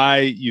about why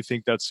you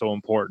think that's so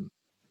important.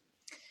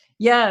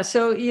 Yeah.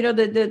 So,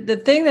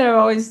 the thing that I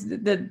always,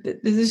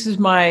 this is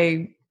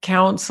my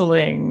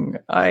counseling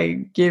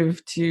I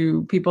give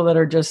to people that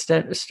are just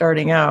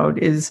starting out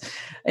is,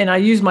 and I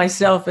use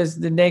myself as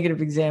the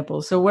negative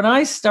example. So when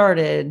I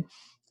started,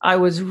 I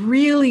was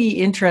really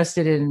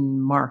interested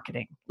in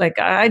marketing. Like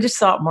I just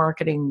thought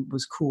marketing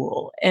was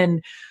cool.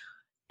 And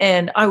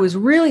I was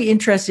really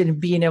interested in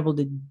being able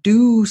to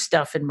do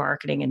stuff in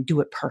marketing and do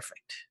it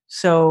perfect.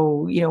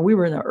 So, we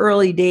were in the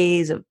early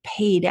days of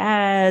paid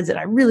ads, and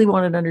I really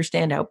wanted to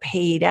understand how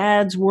paid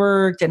ads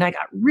worked. And I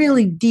got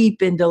really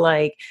deep into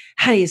like,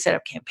 how do you set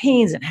up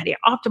campaigns and how do you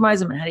optimize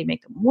them and how do you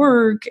make them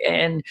work?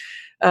 And,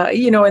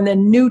 and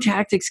then new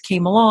tactics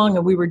came along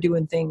and we were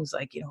doing things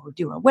like, we're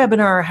doing a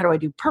webinar. How do I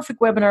do perfect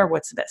webinar?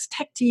 What's the best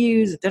tech to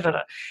use? Da, da,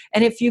 da.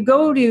 And if you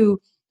go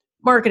to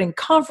marketing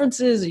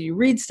conferences or you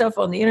read stuff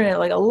on the internet,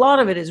 like a lot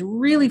of it is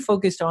really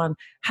focused on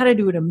how to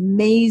do an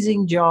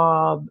amazing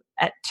job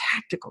at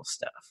tactical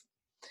stuff.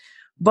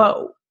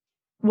 But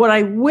what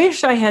I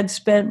wish I had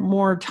spent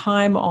more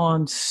time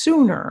on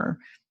sooner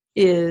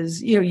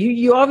is,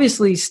 you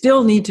obviously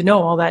still need to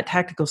know all that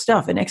tactical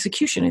stuff, and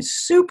execution is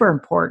super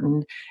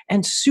important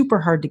and super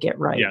hard to get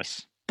right.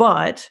 Yes.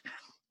 But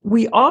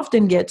we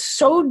often get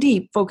so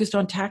deep focused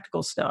on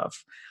tactical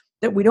stuff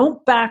that we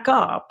don't back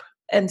up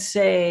and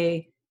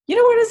say,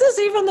 what is this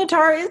even the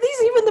target? Are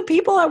these even the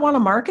people I want to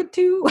market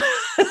to?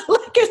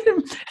 Like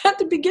at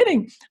the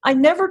beginning, I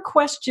never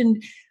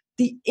questioned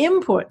the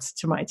inputs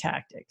to my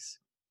tactics.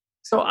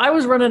 So I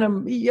was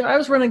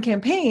running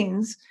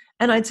campaigns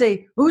and I'd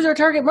say, who's our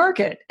target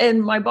market?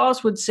 And my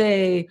boss would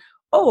say,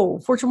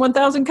 oh, Fortune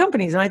 1000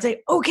 companies. And I'd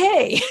say,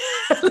 okay.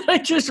 And then I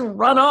just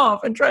run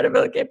off and try to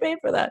build a campaign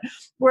for that.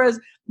 Whereas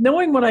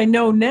knowing what I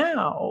know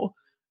now,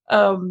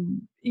 a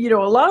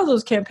lot of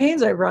those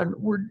campaigns I run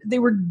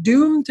were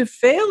doomed to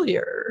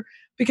failure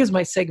because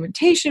my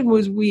segmentation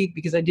was weak,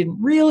 because I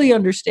didn't really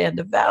understand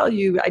the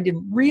value. I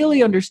didn't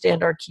really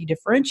understand our key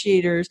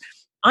differentiators.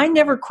 I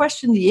never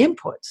questioned the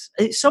inputs.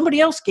 Somebody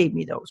else gave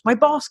me those. My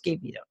boss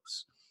gave me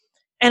those.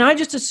 And I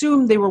just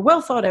assumed they were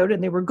well thought out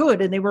and they were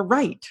good and they were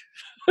right.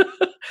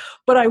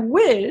 But I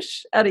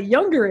wish at a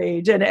younger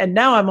age, and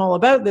now I'm all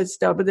about this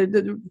stuff, but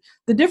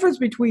the difference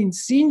between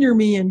senior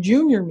me and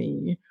junior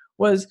me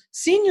was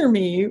senior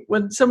me,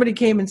 when somebody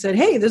came and said,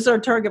 hey, this is our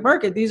target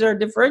market, these are our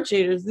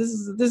differentiators,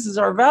 this is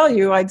our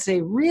value, I'd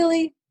say,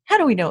 really? How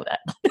do we know that?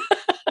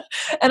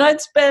 And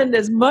I'd spend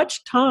as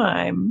much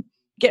time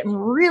getting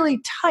really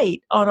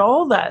tight on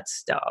all that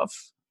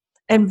stuff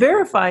and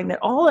verifying that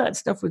all that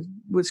stuff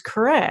was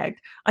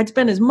correct. I'd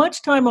spend as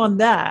much time on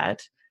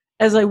that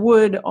as I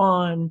would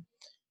on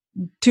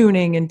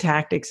tuning and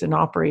tactics and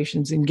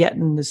operations and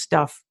getting the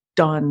stuff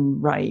done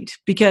right.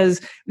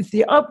 Because if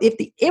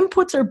the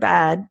inputs are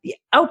bad, the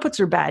outputs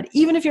are bad.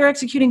 Even if you're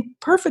executing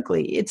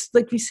perfectly, it's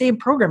like we say in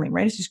programming,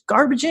 right? It's just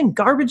garbage in,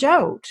 garbage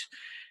out.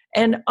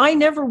 And I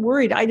never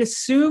worried. I'd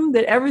assumed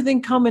that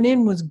everything coming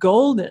in was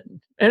golden.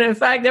 And in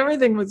fact,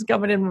 everything was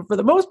coming in, for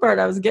the most part,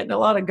 I was getting a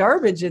lot of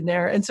garbage in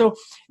there. And so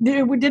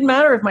it didn't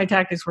matter if my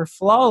tactics were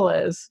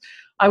flawless.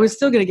 I was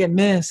still going to get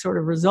missed sort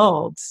of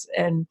results.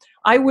 And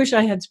I wish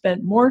I had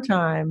spent more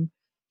time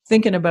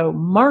thinking about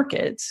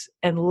markets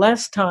and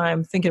less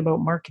time thinking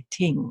about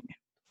marketing.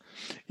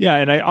 Yeah,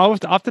 and I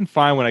often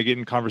find when I get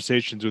in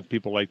conversations with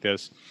people like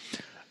this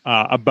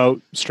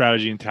about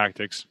strategy and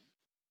tactics,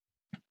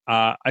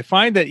 I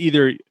find that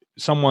either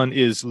someone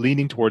is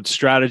leaning towards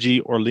strategy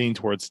or leaning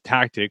towards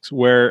tactics,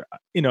 where,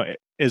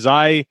 as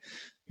I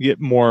get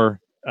more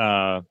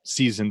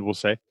seasoned, we'll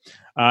say,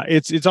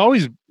 it's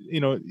always,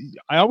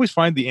 I always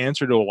find the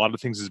answer to a lot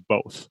of things is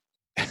both.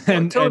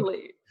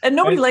 Totally. And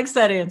nobody likes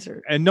that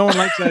answer. And no one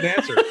likes that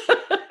answer.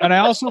 And I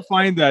also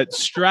find that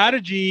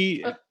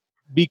strategy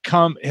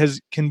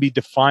can be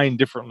defined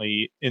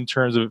differently in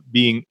terms of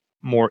being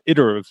more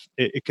iterative.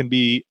 It can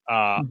be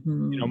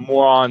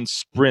more on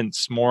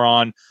sprints, more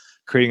on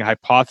creating a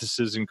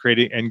hypothesis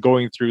and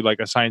going through like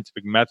a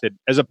scientific method,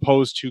 as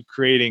opposed to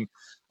creating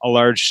a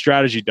large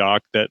strategy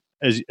doc that,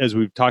 as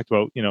we've talked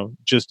about,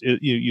 just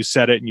you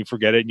set it and you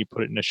forget it and you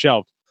put it in a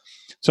shelf.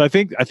 So I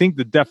think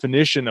the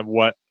definition of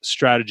what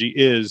strategy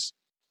is,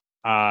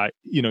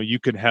 you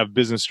could have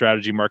business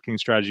strategy, marketing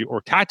strategy,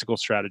 or tactical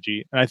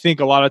strategy. And I think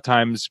a lot of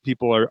times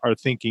people are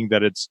thinking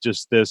that it's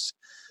just this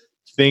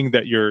thing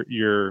that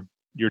you're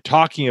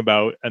talking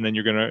about, and then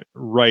you're going to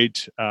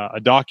write a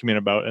document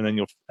about, and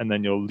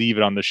then you'll leave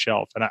it on the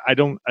shelf. And I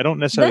don't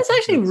necessarily. That's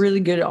actually a really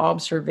good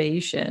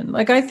observation.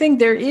 Like, I think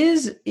there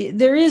is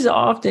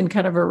often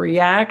kind of a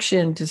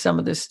reaction to some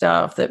of this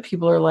stuff that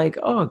people are like,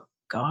 oh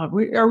God,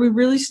 are we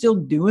really still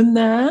doing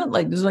that?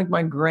 Like, this is like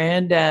my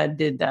granddad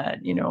did that,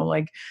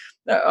 like,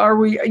 are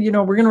we, we're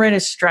going to write a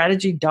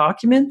strategy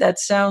document? That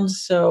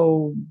sounds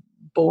so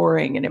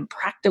boring and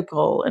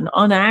impractical and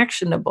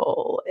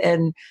unactionable.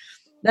 And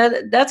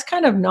that's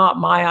kind of not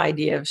my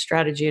idea of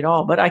strategy at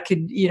all. But I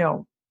could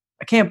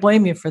I can't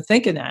blame you for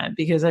thinking that,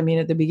 because I mean,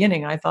 at the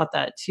beginning, I thought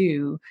that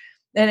too.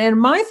 And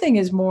my thing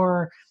is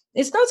more,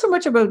 it's not so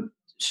much about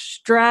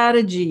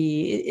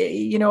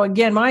strategy. You know,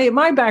 again,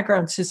 my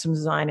background systems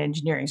design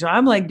engineering. So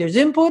I'm like, there's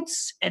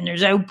inputs and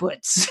there's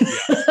outputs.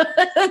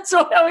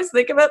 So I always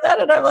think about that.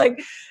 And I'm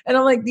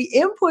like, the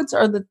inputs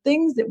are the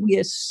things that we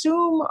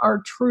assume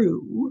are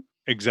true.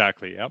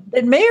 Exactly. Yep.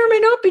 That may or may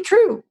not be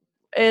true.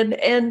 And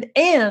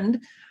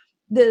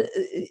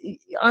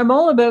I'm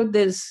all about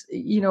this,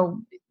 you know,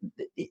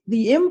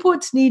 the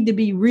inputs need to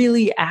be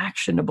really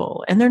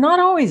actionable, and they're not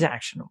always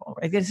actionable,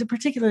 right? It's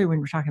particularly when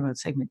we're talking about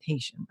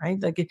segmentation,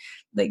 right? Like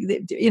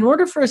in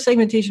order for a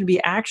segmentation to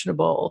be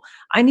actionable,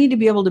 I need to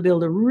be able to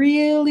build a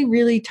really,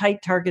 really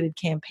tight targeted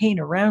campaign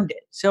around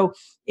it. So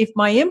if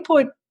my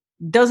input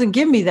doesn't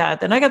give me that,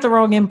 then I got the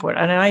wrong input,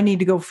 and I need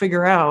to go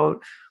figure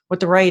out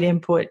what the right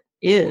input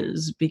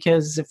is,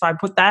 because if I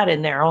put that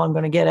in there, all I'm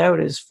going to get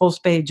out is full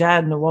page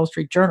ad in the Wall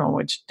Street Journal,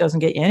 which doesn't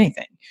get you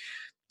anything.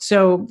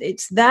 So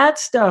it's that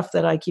stuff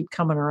that I keep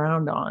coming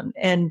around on.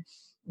 And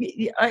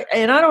I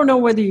don't know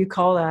whether you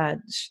call that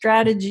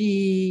strategy.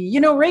 You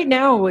know, right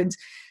now it's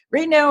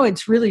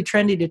really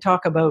trendy to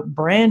talk about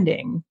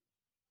branding.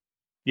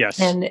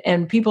 Yes.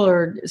 And people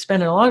are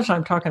spending a lot of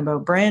time talking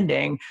about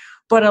branding.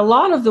 But a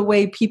lot of the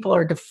way people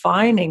are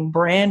defining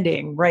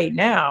branding right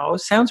now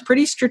sounds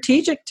pretty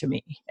strategic to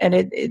me. And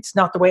it's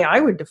not the way I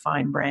would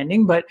define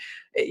branding. But,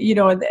 you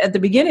know, at the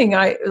beginning,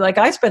 I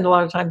spend a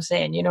lot of time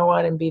saying, you know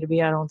what, in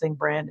B2B, I don't think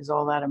brand is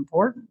all that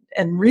important.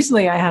 And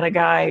recently I had a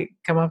guy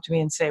come up to me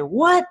and say,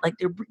 what? Like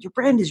your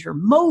brand is your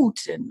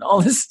moat and all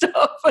this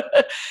stuff.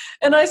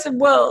 And I said,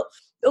 well,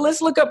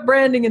 let's look up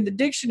branding in the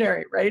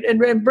dictionary, right?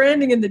 And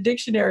branding in the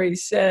dictionary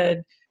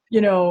said, you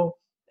know,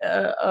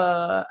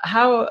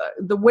 how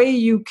the way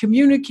you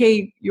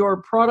communicate your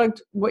product,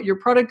 what your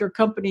product or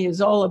company is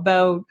all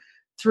about,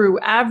 through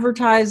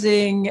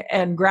advertising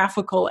and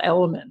graphical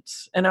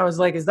elements. And I was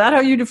like, is that how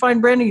you define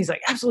branding? He's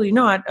like, absolutely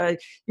not.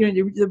 You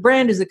know, the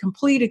brand is a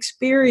complete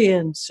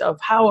experience of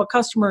how a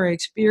customer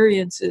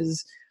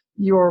experiences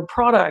your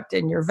product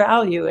and your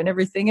value and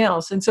everything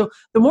else. And so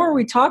the more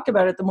we talked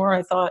about it, the more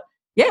I thought,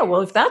 yeah,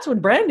 well, if that's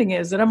what branding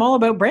is, then I'm all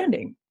about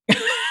branding.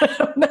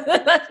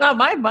 That's not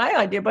my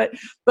idea, but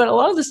a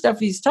lot of the stuff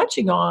he's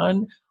touching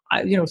on,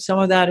 you know, some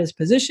of that is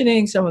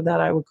positioning, some of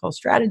that I would call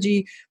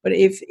strategy. But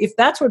if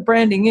that's what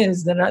branding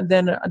is, then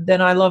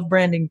I love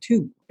branding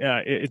too.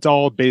 Yeah, it's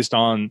all based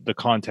on the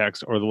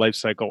context or the life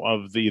cycle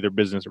of the either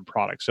business or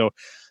product. So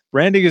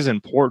branding is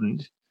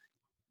important.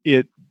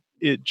 It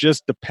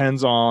just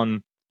depends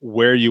on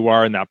where you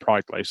are in that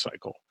product life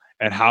cycle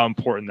and how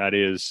important that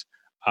is.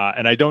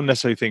 And I don't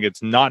necessarily think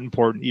it's not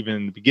important even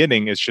in the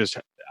beginning.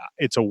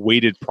 It's a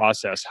weighted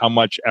process, how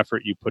much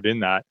effort you put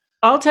in that.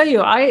 I'll tell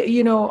you,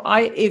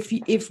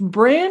 if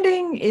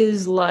branding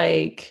is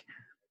like,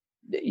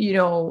 you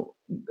know,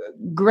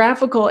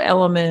 graphical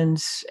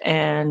elements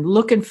and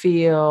look and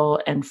feel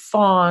and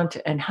font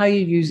and how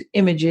you use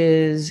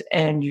images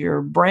and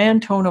your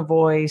brand tone of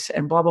voice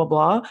and blah, blah,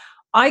 blah,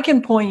 I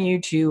can point you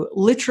to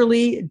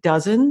literally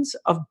dozens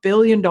of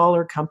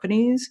billion-dollar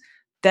companies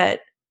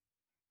that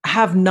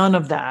have none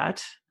of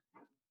that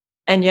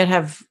and yet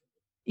have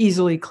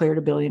easily cleared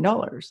 $1 billion.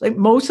 Like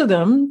most of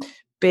them,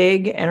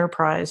 big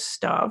enterprise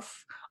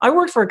stuff. I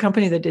worked for a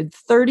company that did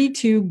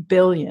 32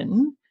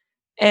 billion,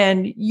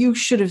 and you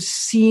should have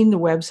seen the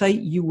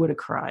website. You would have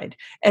cried.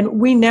 And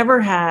we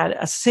never had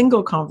a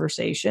single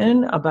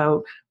conversation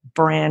about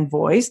brand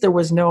voice. There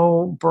was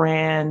no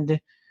brand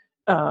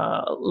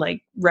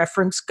like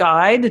reference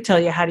guide to tell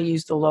you how to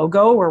use the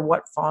logo or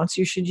what fonts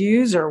you should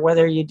use or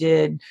whether you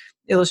did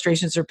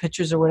illustrations or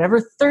pictures or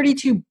whatever.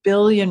 32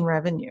 billion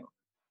revenue.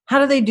 How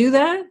do they do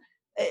that?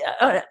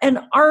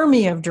 An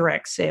army of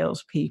direct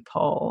sales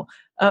people.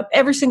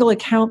 Every single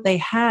account they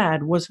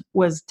had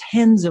was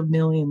tens of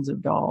millions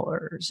of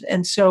dollars.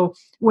 And so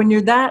when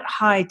you're that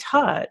high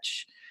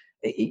touch,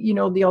 you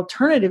know, the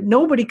alternative,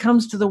 nobody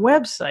comes to the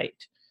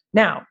website.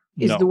 Now,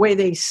 is the way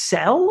they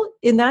sell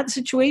in that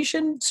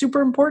situation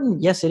super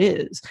important? Yes, it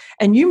is.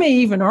 And you may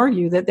even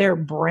argue that their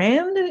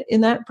brand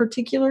in that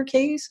particular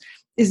case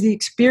is the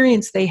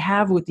experience they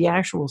have with the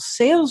actual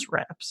sales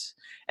reps.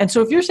 And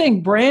so if you're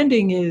saying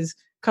branding is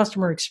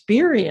customer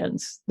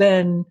experience,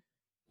 then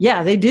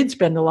yeah, they did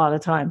spend a lot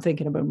of time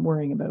thinking about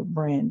worrying about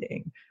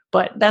branding.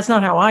 But that's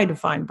not how I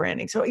define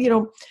branding. So, you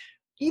know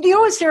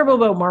what's terrible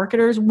about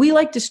marketers? We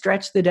like to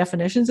stretch the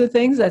definitions of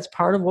things. That's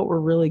part of what we're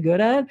really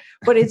good at.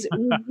 But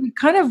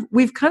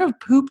we've kind of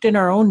pooped in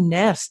our own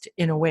nest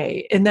in a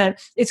way, in that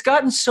it's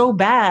gotten so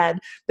bad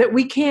that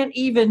we can't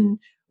even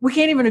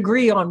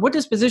agree on what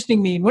does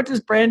positioning mean, what does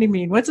branding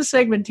mean, what's a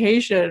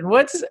segmentation,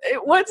 what's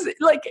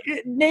like,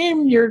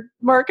 name your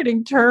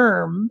marketing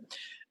term.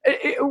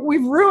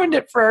 We've ruined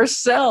it for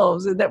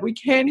ourselves, and that we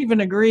can't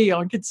even agree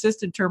on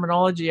consistent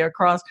terminology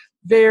across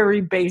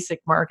very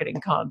basic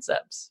marketing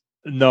concepts.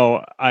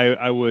 No,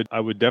 I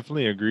would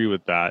definitely agree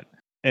with that.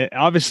 And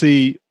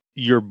obviously,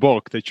 your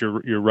book that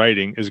you're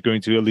writing is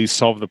going to at least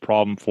solve the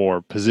problem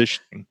for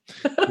positioning.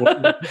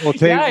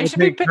 I should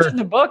be pitching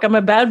the book. I'm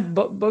a bad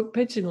book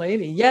pitching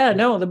lady. Yeah,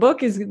 no, the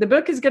book is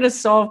going to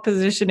solve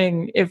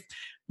positioning if,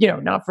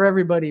 not for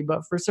everybody,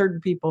 but for certain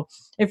people.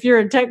 If you're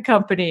a tech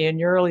company in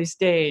your early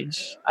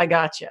stage, I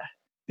gotcha.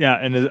 Yeah,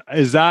 and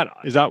is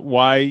that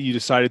why you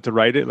decided to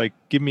write it? Like,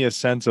 give me a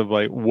sense of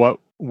like what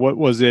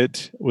was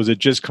it? Was it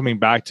just coming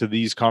back to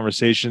these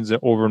conversations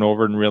over and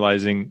over and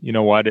realizing, you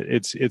know what,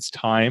 it's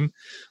time?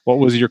 What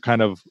was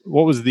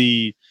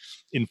the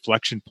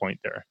inflection point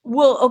there?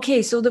 Well,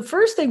 okay, so the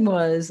first thing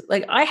was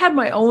like I had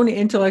my own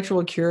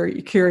intellectual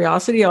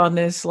curiosity on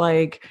this,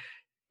 like,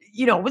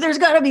 there's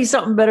got to be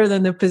something better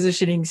than the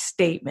positioning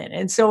statement.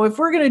 And so if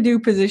we're going to do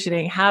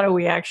positioning, how do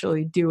we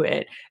actually do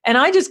it? And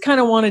I just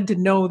kind of wanted to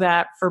know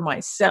that for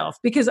myself,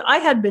 because I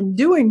had been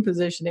doing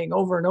positioning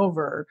over and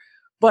over,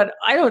 but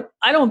I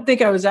don't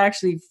think I was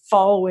actually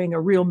following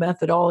a real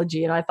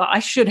methodology. And I thought I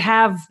should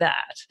have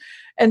that.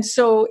 And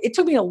so it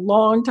took me a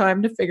long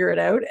time to figure it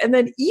out. And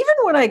then even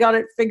when I got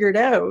it figured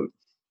out,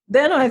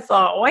 then I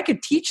thought, I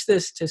could teach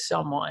this to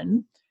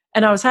someone.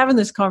 And I was having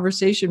this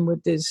conversation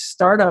with this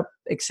startup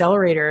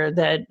accelerator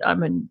that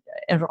I'm an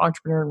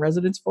entrepreneur in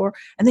residence for.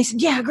 And they said,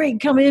 yeah,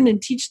 great, come in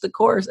and teach the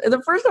course. And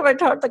the first time I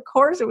taught the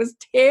course, it was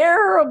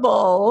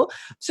terrible.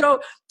 So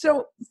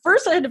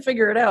first I had to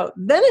figure it out.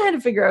 Then I had to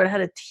figure out how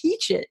to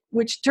teach it,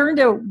 which turned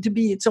out to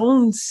be its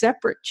own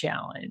separate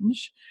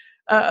challenge.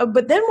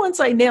 But then once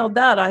I nailed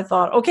that, I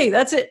thought, okay,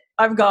 that's it.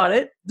 I've got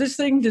it. This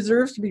thing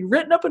deserves to be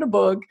written up in a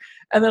book.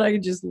 And then I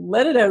can just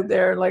let it out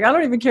there. Like, I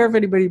don't even care if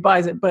anybody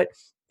buys it. But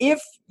if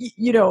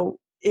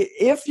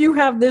you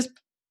have this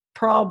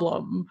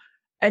problem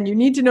and you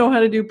need to know how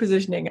to do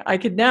positioning, I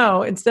could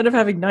now, instead of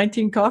having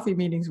 19 coffee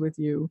meetings with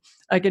you,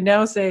 I can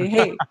now say,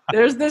 hey,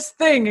 there's this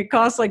thing. It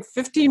costs like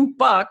 $15.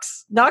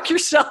 Knock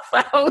yourself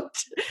out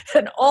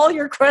and all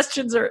your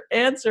questions are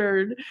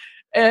answered.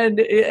 And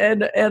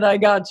I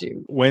got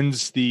you.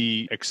 When's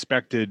the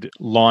expected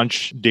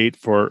launch date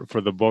for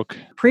the book?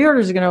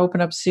 Pre-orders are going to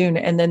open up soon.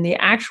 And then the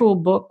actual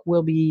book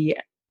will be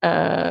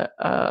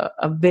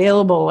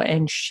available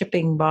and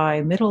shipping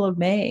by middle of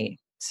May.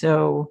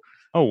 So,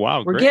 oh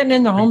wow, we're getting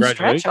in the home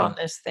stretch on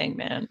this thing,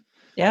 man.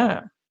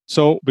 Yeah.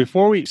 So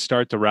before we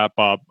start to wrap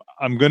up,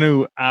 I'm going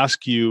to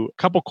ask you a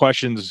couple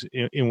questions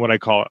in what I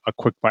call a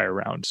quick fire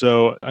round.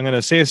 So I'm going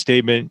to say a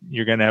statement.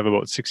 You're going to have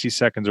about 60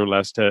 seconds or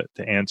less to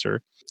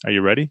answer. Are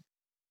you ready?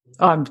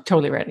 Oh, I'm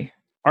totally ready.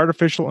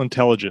 Artificial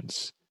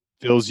intelligence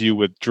fills you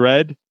with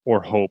dread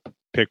or hope.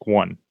 Pick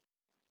one.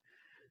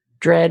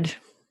 Dread,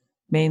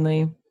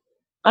 mainly.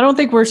 I don't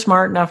think we're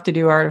smart enough to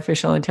do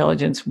artificial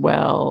intelligence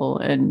well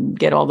and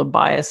get all the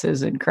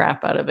biases and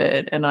crap out of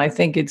it. And I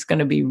think it's going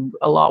to be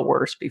a lot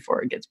worse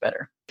before it gets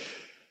better.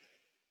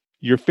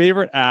 Your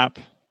favorite app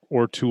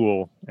or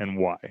tool and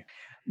why?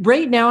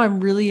 Right now,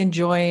 I'm really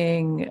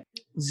enjoying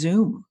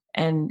Zoom.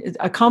 And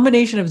a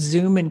combination of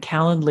Zoom and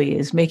Calendly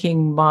is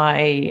making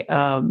my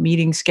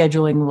meeting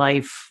scheduling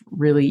life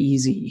really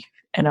easy.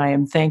 And I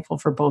am thankful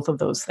for both of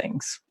those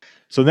things.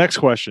 So next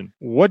question.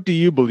 What do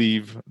you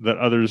believe that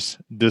others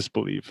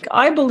disbelieve?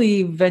 I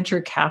believe venture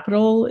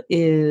capital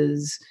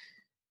is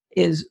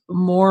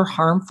more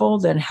harmful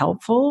than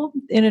helpful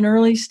in an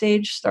early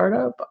stage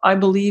startup. I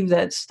believe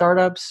that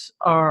startups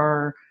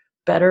are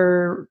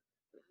better.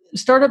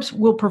 Startups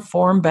will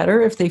perform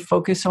better if they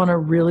focus on a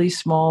really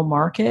small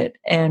market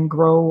and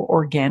grow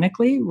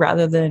organically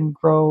rather than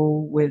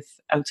grow with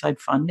outside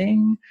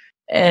funding.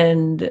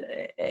 And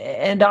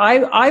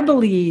I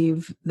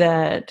believe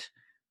that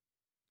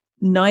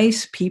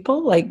nice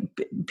people, like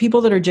people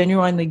that are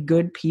genuinely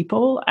good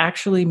people,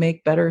 actually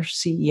make better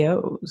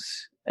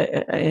CEOs.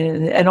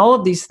 And all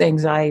of these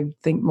things, I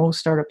think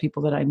most startup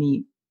people that I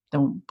meet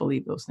don't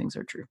believe those things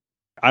are true.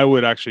 I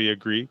would actually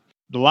agree.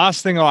 The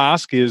last thing I'll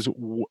ask is,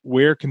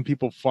 where can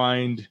people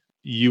find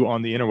you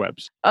on the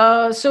interwebs?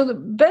 So the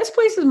best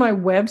place is my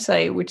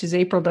website, which is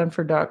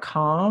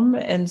aprildunford.com.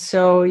 And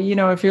so,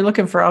 if you're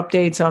looking for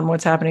updates on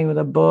what's happening with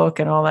a book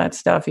and all that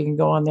stuff, you can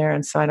go on there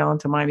and sign on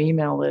to my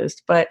email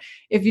list. But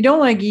if you don't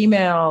like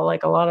email,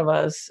 like a lot of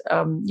us,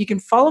 you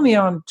can follow me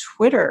on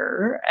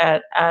Twitter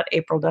at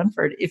April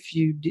Dunford if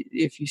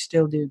you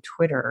still do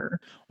Twitter.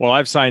 Well,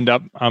 I've signed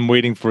up. I'm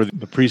waiting for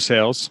the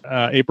pre-sales.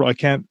 April, I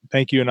can't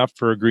thank you enough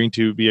for agreeing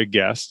to be a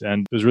guest.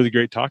 And it was really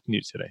great talking to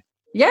you today.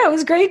 Yeah, it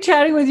was great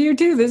chatting with you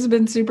too. This has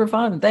been super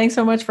fun. Thanks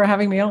so much for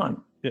having me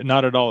on.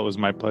 Not at all. It was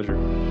my pleasure.